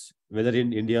once, whether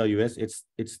in India or US.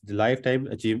 It's the lifetime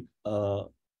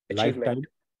lifetime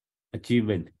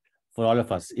achievement for all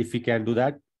of us if we can do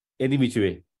that any which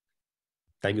way.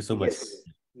 Thank you so much.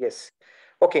 Yes.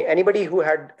 Okay. Anybody who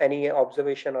had any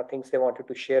observation or things they wanted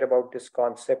to share about this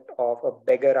concept of a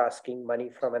beggar asking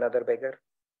money from another beggar?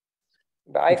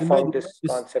 I found this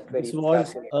concept very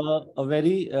fascinating. A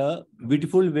very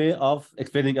beautiful way of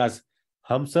explaining us.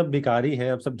 हम सब भिखारी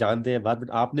हैं, हम सब जानते हैं बात, but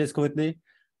आपने इसको इतने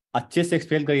अच्छे से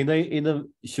एक्सप्लेन करी ना इन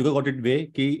अ शुगर कोटेड वे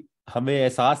कि हमें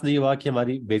एहसास नहीं हुआ कि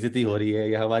हमारी बेइज्जती हो रही है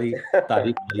या हमारी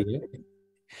तारीफ हो रही है.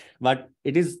 But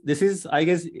this is I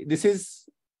guess this is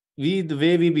the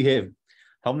way we behave.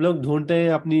 हम लोग ढूंढते हैं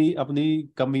अपनी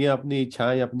कमियां, अपनी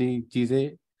इच्छाएं, अपनी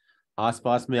चीजें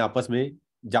आसपास में आपस में,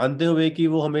 जानते हुए कि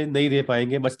वो हमें नहीं दे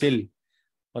पाएंगे, बट स्टिल.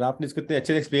 और आपने इसको इतने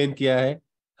अच्छे से एक्सप्लेन किया है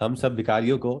हम सब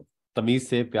भिखारियों को, तमीज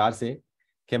से, प्यार से,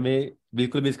 कि हमें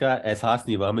बिल्कुल भी इसका एहसास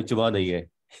नहीं हुआ, हमें चुभा नहीं है.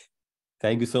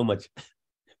 Thank you so much.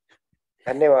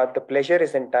 धन्यवाद. The pleasure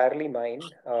is entirely mine.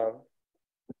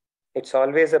 It's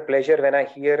always a pleasure when I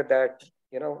hear that,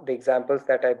 the examples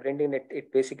that I bring in,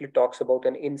 it basically talks about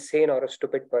an insane or a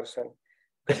stupid person,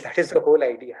 because that is the whole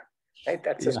idea, right?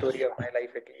 That's the story of my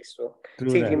life, at least. So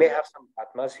see, we may have some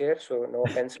Atmas here, so no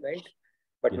offense meant,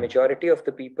 but majority of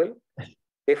the people,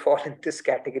 they fall in this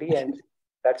category, and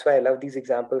that's why I love these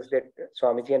examples that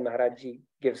Swamiji and Maharajji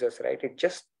gives us, right? It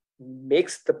just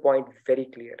makes the point very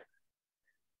clear.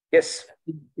 Yes.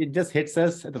 It just hits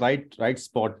us at the right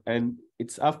spot, and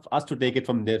it's up us to take it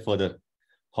from there further.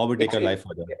 How we take our life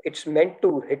further. It's meant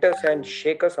to hit us and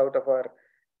shake us out of our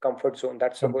comfort zone.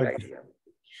 That's the whole idea.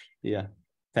 Yeah.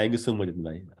 Thank you so much,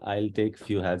 Bhai. I'll take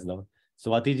few hands now.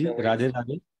 Swati ji, Radhe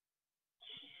Radhe.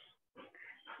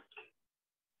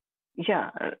 Yeah,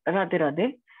 Radhe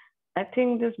Radhe. I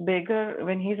think this beggar,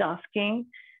 when he's asking,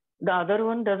 the other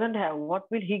one doesn't have,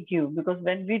 what will he give? Because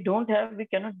when we don't have, we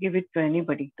cannot give it to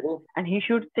anybody. And he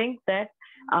should think that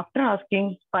after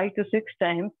asking 5 to 6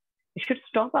 times, he should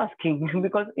stop asking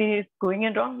because he is going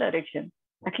in wrong direction.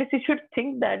 At least he should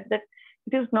think that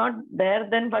it is not there,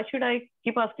 then why should I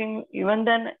keep asking? Even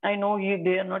then I know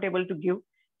they are not able to give.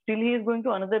 Still he is going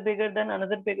to another beggar, then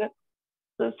another beggar.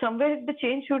 So somewhere the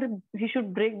chain he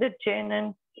should break the chain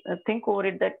and think over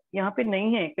it that यहाँ पे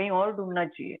नहीं है, कहीं और ढूंढना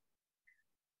चाहिए.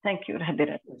 Thank you, Radhe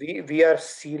Radhe. We are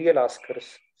serial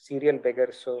askers, serial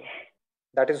beggars. So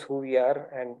that is who we are,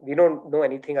 and we don't know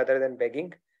anything other than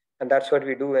begging, and that's what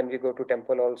we do when we go to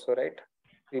temple also, right?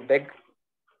 We beg.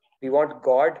 We want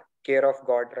God, care of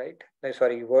God, right? No,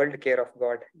 sorry, world, care of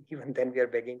God. Even then we are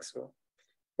begging. So,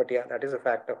 but yeah, that is a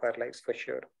fact of our lives for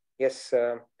sure. Yes,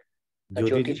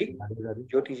 Jyoti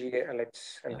ji,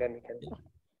 let's, and then we can.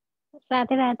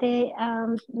 Radhe Radhe,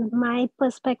 my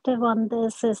perspective on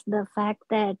this is the fact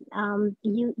that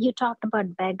you talked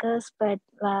about beggars, but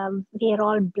we are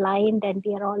all blind and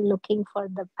we are all looking for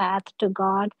the path to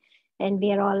God, and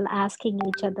we are all asking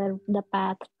each other the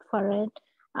path for it.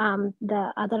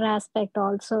 The other aspect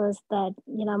also is that,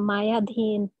 Maya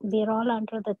Dhin, we are all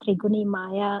under the Triguni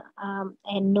Maya,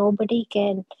 and nobody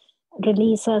can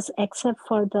release us except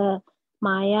for the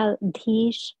Maya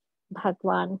Dhish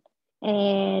Bhagwan.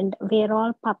 And we're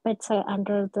all puppets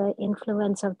under the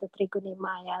influence of the Triguni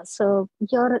Maya. So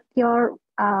your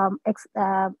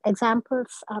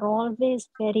examples are always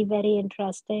very, very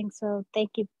interesting. So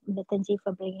thank you, Nitinji,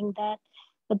 for bringing that.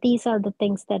 But these are the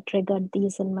things that triggered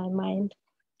these in my mind.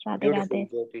 Radhe Beautiful, Radhe.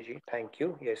 Jyoti ji. Thank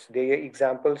you. Yes, the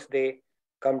examples, they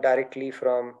come directly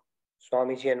from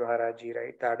Swamiji and Maharajji,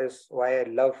 right? That is why I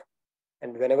love,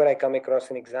 and whenever I come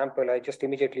across an example, I just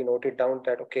immediately note it down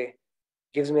that, okay,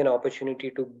 gives me an opportunity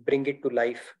to bring it to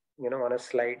life, on a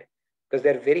slide, because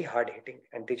they're very hard hitting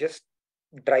and they just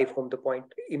drive home the point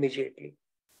immediately.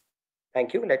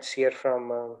 Thank you. Let's hear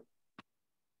from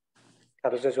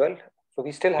others as well. So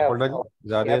we still have,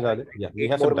 we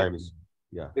have some time.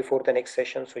 Yeah. Before the next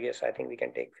session. So yes, I think we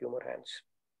can take a few more hands.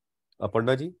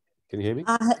 Aparna ji, can you hear me?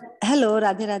 Hello,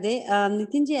 Radhe Radhe.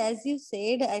 Nitin ji, as you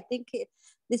said, I think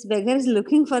this beggar is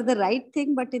looking for the right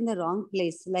thing, but in the wrong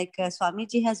place. Like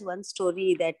Swamiji has one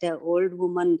story that an old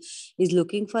woman is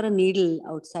looking for a needle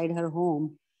outside her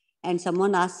home. And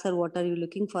someone asks her, what are you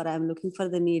looking for? I'm looking for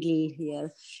the needle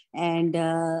here. And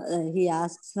he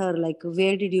asks her, like,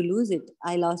 where did you lose it?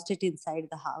 I lost it inside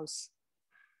the house.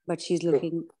 But she's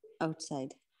looking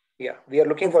outside. Yeah, we are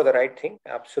looking for the right thing.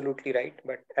 Absolutely right.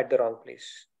 But at the wrong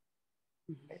place.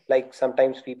 Like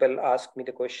sometimes people ask me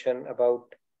the question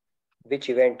about which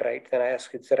event, right? Then I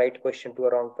ask, it's the right question to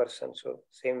a wrong person. So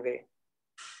same way,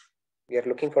 we are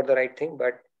looking for the right thing,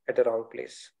 but at the wrong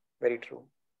place. Very true.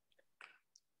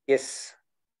 Yes.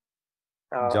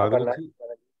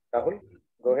 Rahul,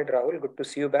 go ahead, Rahul. Good to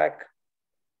see you back.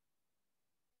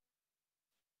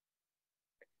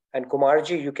 And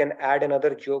Kumarji, you can add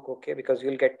another joke, okay? Because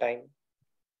you'll get time.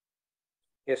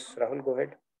 Yes, Rahul, go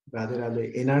ahead. Radhe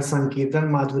Radhe. In our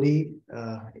Sankirtan Madhuri,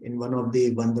 in one of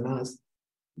the Vandanas,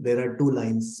 there are two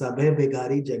lines. Sabhe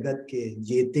begari jagat ke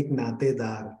jetik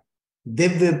natedar,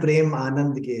 divya prem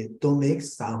anand ke tum ek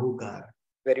sahukar.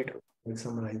 Very true. It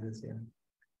summarizes, yeah.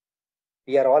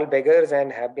 We are all beggars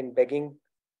and have been begging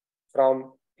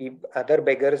from other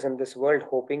beggars in this world,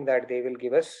 hoping that they will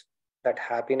give us that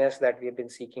happiness that we have been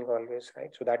seeking always,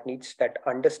 right? So that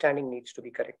understanding needs to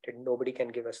be corrected. Nobody can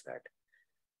give us that.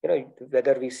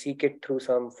 Whether we seek it through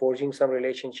forging some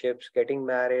relationships, getting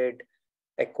married,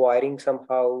 acquiring some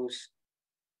house,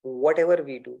 whatever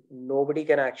we do, nobody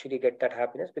can actually get that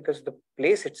happiness because the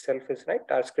place itself is right.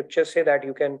 Our scriptures say that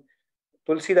you can,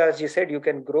 Tulsidas ji said, you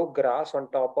can grow grass on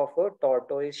top of a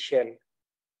tortoise shell,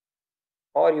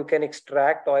 or you can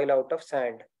extract oil out of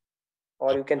sand,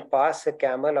 or you can pass a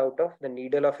camel out of the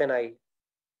needle of an eye.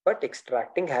 But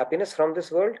extracting happiness from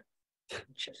this world,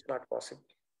 just not possible.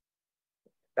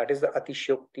 That is the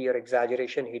Atishokti or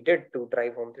exaggeration he did to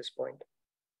drive home this point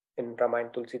in Ramayana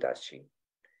Tulsidas ji.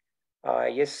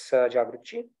 Yes, Jagrut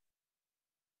ji.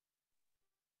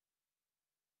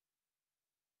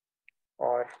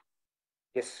 Or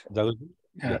yes. Jagrut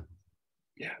ji?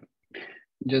 Yeah.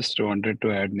 Just wanted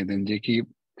to add, Nitin ji,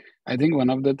 I think one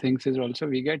of the things is also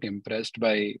we get impressed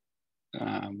by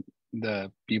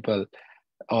the people,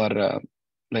 or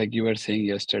like you were saying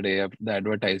yesterday, of the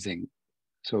advertising.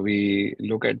 So we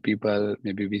look at people,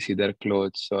 maybe we see their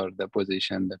clothes or the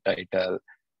position, the title,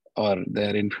 or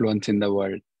their influence in the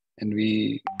world. And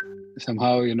we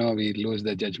somehow, we lose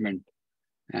the judgment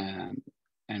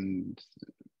and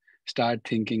start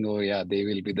thinking, oh yeah, they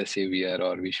will be the savior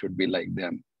or we should be like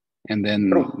them. And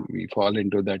then we fall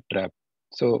into that trap.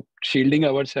 So shielding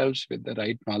ourselves with the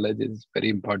right knowledge is very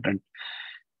important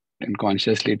and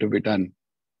consciously to be done.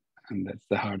 And that's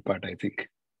the hard part, I think.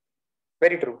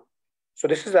 Very true. So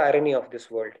this is the irony of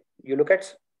this world. You look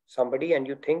at somebody and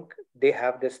you think they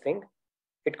have this thing.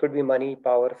 It could be money,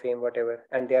 power, fame, whatever,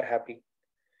 and they are happy.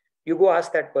 You go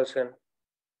ask that person,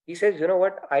 He says, you know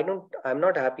what, I'm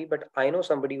not happy, but I know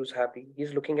somebody who's happy.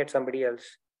 He's looking at somebody else.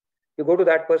 You go to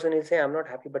that person, he'll say, I'm not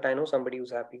happy, but I know somebody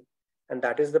who's happy. And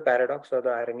that is the paradox or the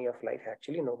irony of life.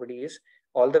 Actually, nobody is.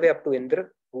 All the way up to Indra,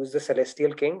 who is the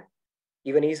celestial king,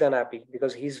 even he's unhappy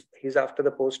because he's after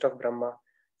the post of Brahma.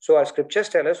 So our scriptures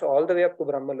tell us all the way up to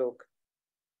Brahma Lok.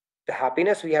 The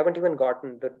happiness we haven't even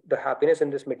gotten, the happiness in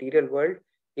this material world.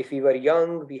 If we were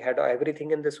young, we had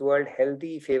everything in this world,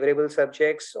 healthy, favorable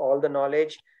subjects, all the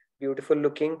knowledge, beautiful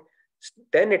looking,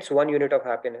 then it's 1 unit of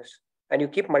happiness. And you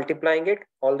keep multiplying it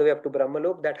all the way up to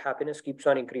Brahmalok, that happiness keeps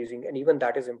on increasing. And even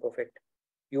that is imperfect.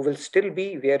 You will still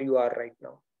be where you are right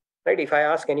now. Right? If I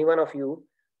ask any one of you,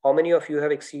 how many of you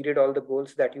have exceeded all the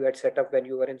goals that you had set up when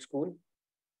you were in school?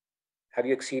 Have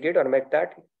you exceeded or met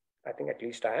that? I think at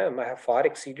least I am. I have far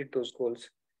exceeded those goals.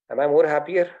 Am I more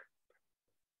happier?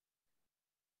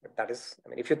 But that is, I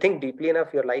mean, if you think deeply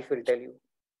enough, your life will tell you,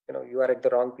 you are at the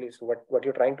wrong place. What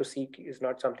you're trying to seek is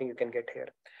not something you can get here.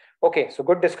 Okay, so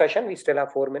good discussion. We still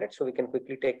have 4 minutes, so we can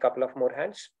quickly take a couple of more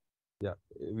hands. Yeah,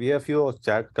 we have few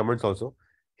chat comments also.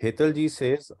 Hetalji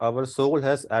says, our soul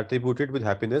has attributed with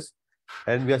happiness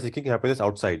and we are seeking happiness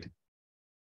outside.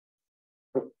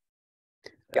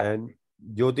 Yeah. And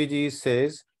Jyotiji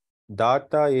says,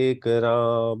 Data ek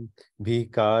Ram,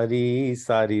 Bhikari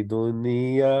sari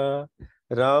duniya,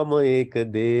 Ram ek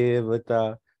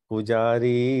Devata,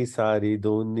 Pujari sari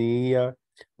duniya.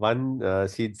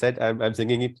 She said, I'm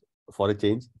singing it for a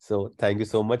change. So thank you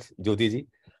so much, Jyotiji,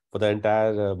 for the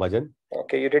entire bhajan.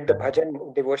 Okay, you did the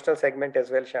bhajan devotional segment as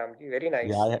well, Shyamji. Very nice.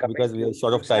 Yeah, because we are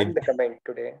short of time. The comment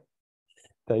today.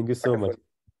 Thank you so much.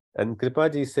 And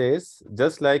Kripaji says,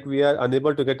 just like we are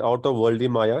unable to get out of worldly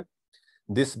Maya,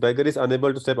 this beggar is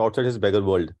unable to step outside his beggar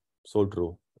world. So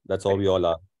true. That's how we all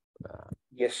are.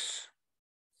 Yes.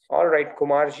 All right,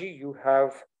 Kumarji, you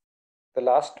have the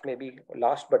last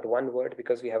but one word,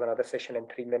 because we have another session in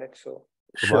 3 minutes. So,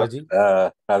 sure. Radhe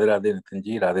Radhe,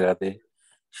 Nitinji, Radhe Radhe,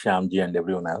 Shyamji, and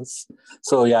everyone else.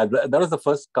 So yeah, that was the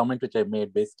first comment which I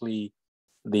made. Basically,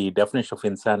 the definition of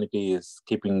insanity is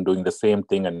doing the same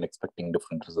thing and expecting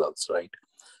different results, right?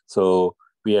 So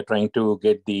we are trying to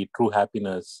get the true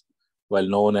happiness while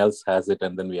no one else has it,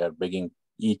 and then we are begging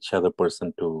each other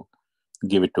person to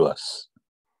give it to us.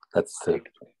 That's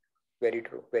very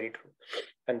true, very true.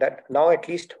 And that now at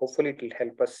least hopefully it will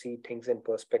help us see things in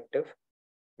perspective.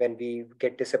 When we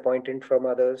get disappointed from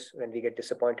others, when we get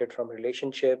disappointed from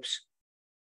relationships,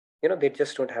 they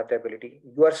just don't have the ability.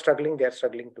 You are struggling, they are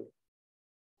struggling too.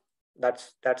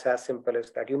 That's as simple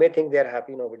as that. You may think they're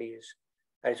happy, nobody is.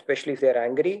 And especially if they're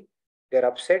angry, they're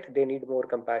upset, they need more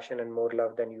compassion and more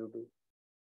love than you do.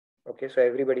 Okay, so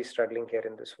everybody's struggling here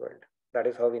in this world. That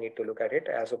is how we need to look at it,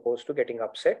 as opposed to getting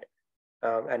upset.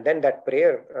 And then that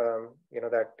prayer,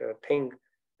 thing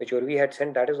which Urvi had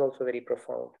sent, that is also very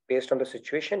profound. Based on the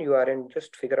situation you are in,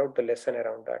 just figure out the lesson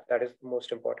around that. That is the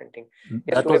most important thing.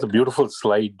 That was a beautiful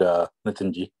slide,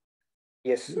 Nitinji.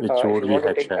 Yes, if you want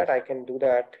to take that, I can do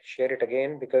that, share it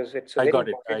again, because it's a very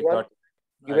important one.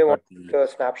 You may want to take a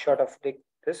snapshot of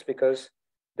this, because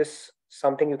this is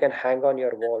something you can hang on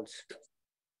your walls,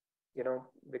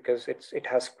 because it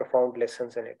has profound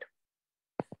lessons in it.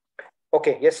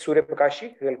 Okay, yes, Surya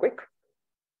Prakashi, real quick.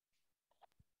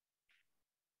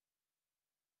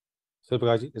 Let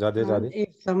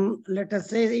us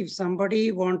say if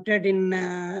somebody wanted in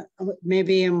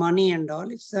maybe money and all,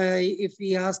 if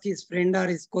he ask his friend or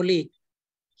his colleague,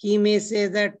 he may say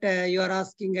that you are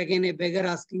asking again a beggar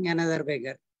asking another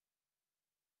beggar.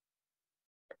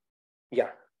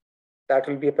 Yeah, that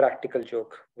will be a practical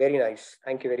joke. Very nice.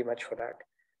 Thank you very much for that.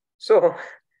 So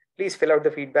please fill out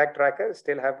the feedback tracker.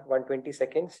 Still have 120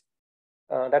 seconds.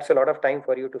 That's a lot of time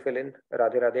for you to fill in,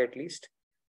 Radhe Radhe at least.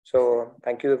 So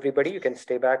thank you, everybody. You can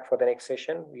stay back for the next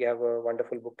session. We have a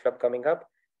wonderful book club coming up,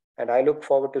 and I look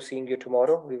forward to seeing you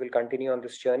tomorrow. We will continue on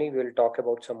this journey. We will talk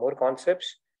about some more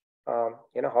concepts.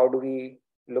 How do we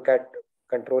look at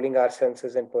controlling our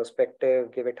senses in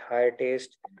perspective, give it higher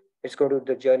taste.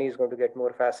 The journey is going to get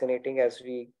more fascinating as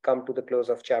we come to the close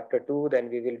of chapter 2. Then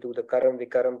we will do the Karam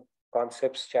Vikaram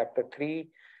concepts, chapter 3,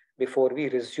 before we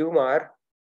resume our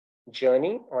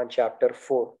journey on chapter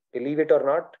 4. Believe it or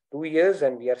not, 2 years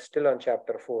and we are still on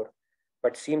chapter 4.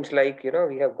 But seems like,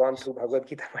 we have gone through Bhagavad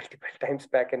Gita multiple times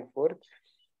back and forth.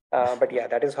 But yeah,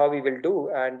 that is how we will do.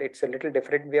 And it's a little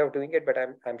different way of doing it, but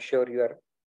I'm sure you are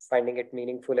finding it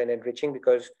meaningful and enriching,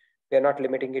 because we are not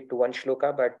limiting it to one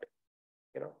shloka, but,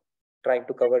 trying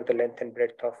to cover the length and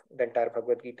breadth of the entire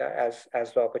Bhagavad Gita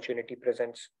as the opportunity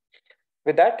presents.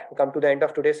 With that, we come to the end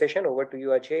of today's session. Over to you,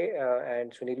 Ajay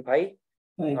and Sunil Bhai.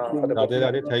 Thank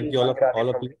you. Thank you all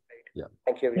of you. Yeah.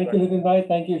 Thank you, Thank everyone. you, Nitin Bhai.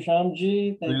 Thank you,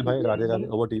 Shyamji. Thank you, Bhai, Radhe, everyone. Radhe,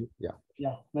 over to you. Yeah.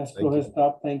 Yeah, let's Thank go you. ahead,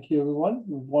 stop. Thank you, everyone.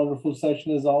 Wonderful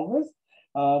session as always.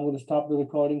 I'm going to stop the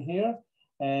recording here.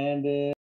 And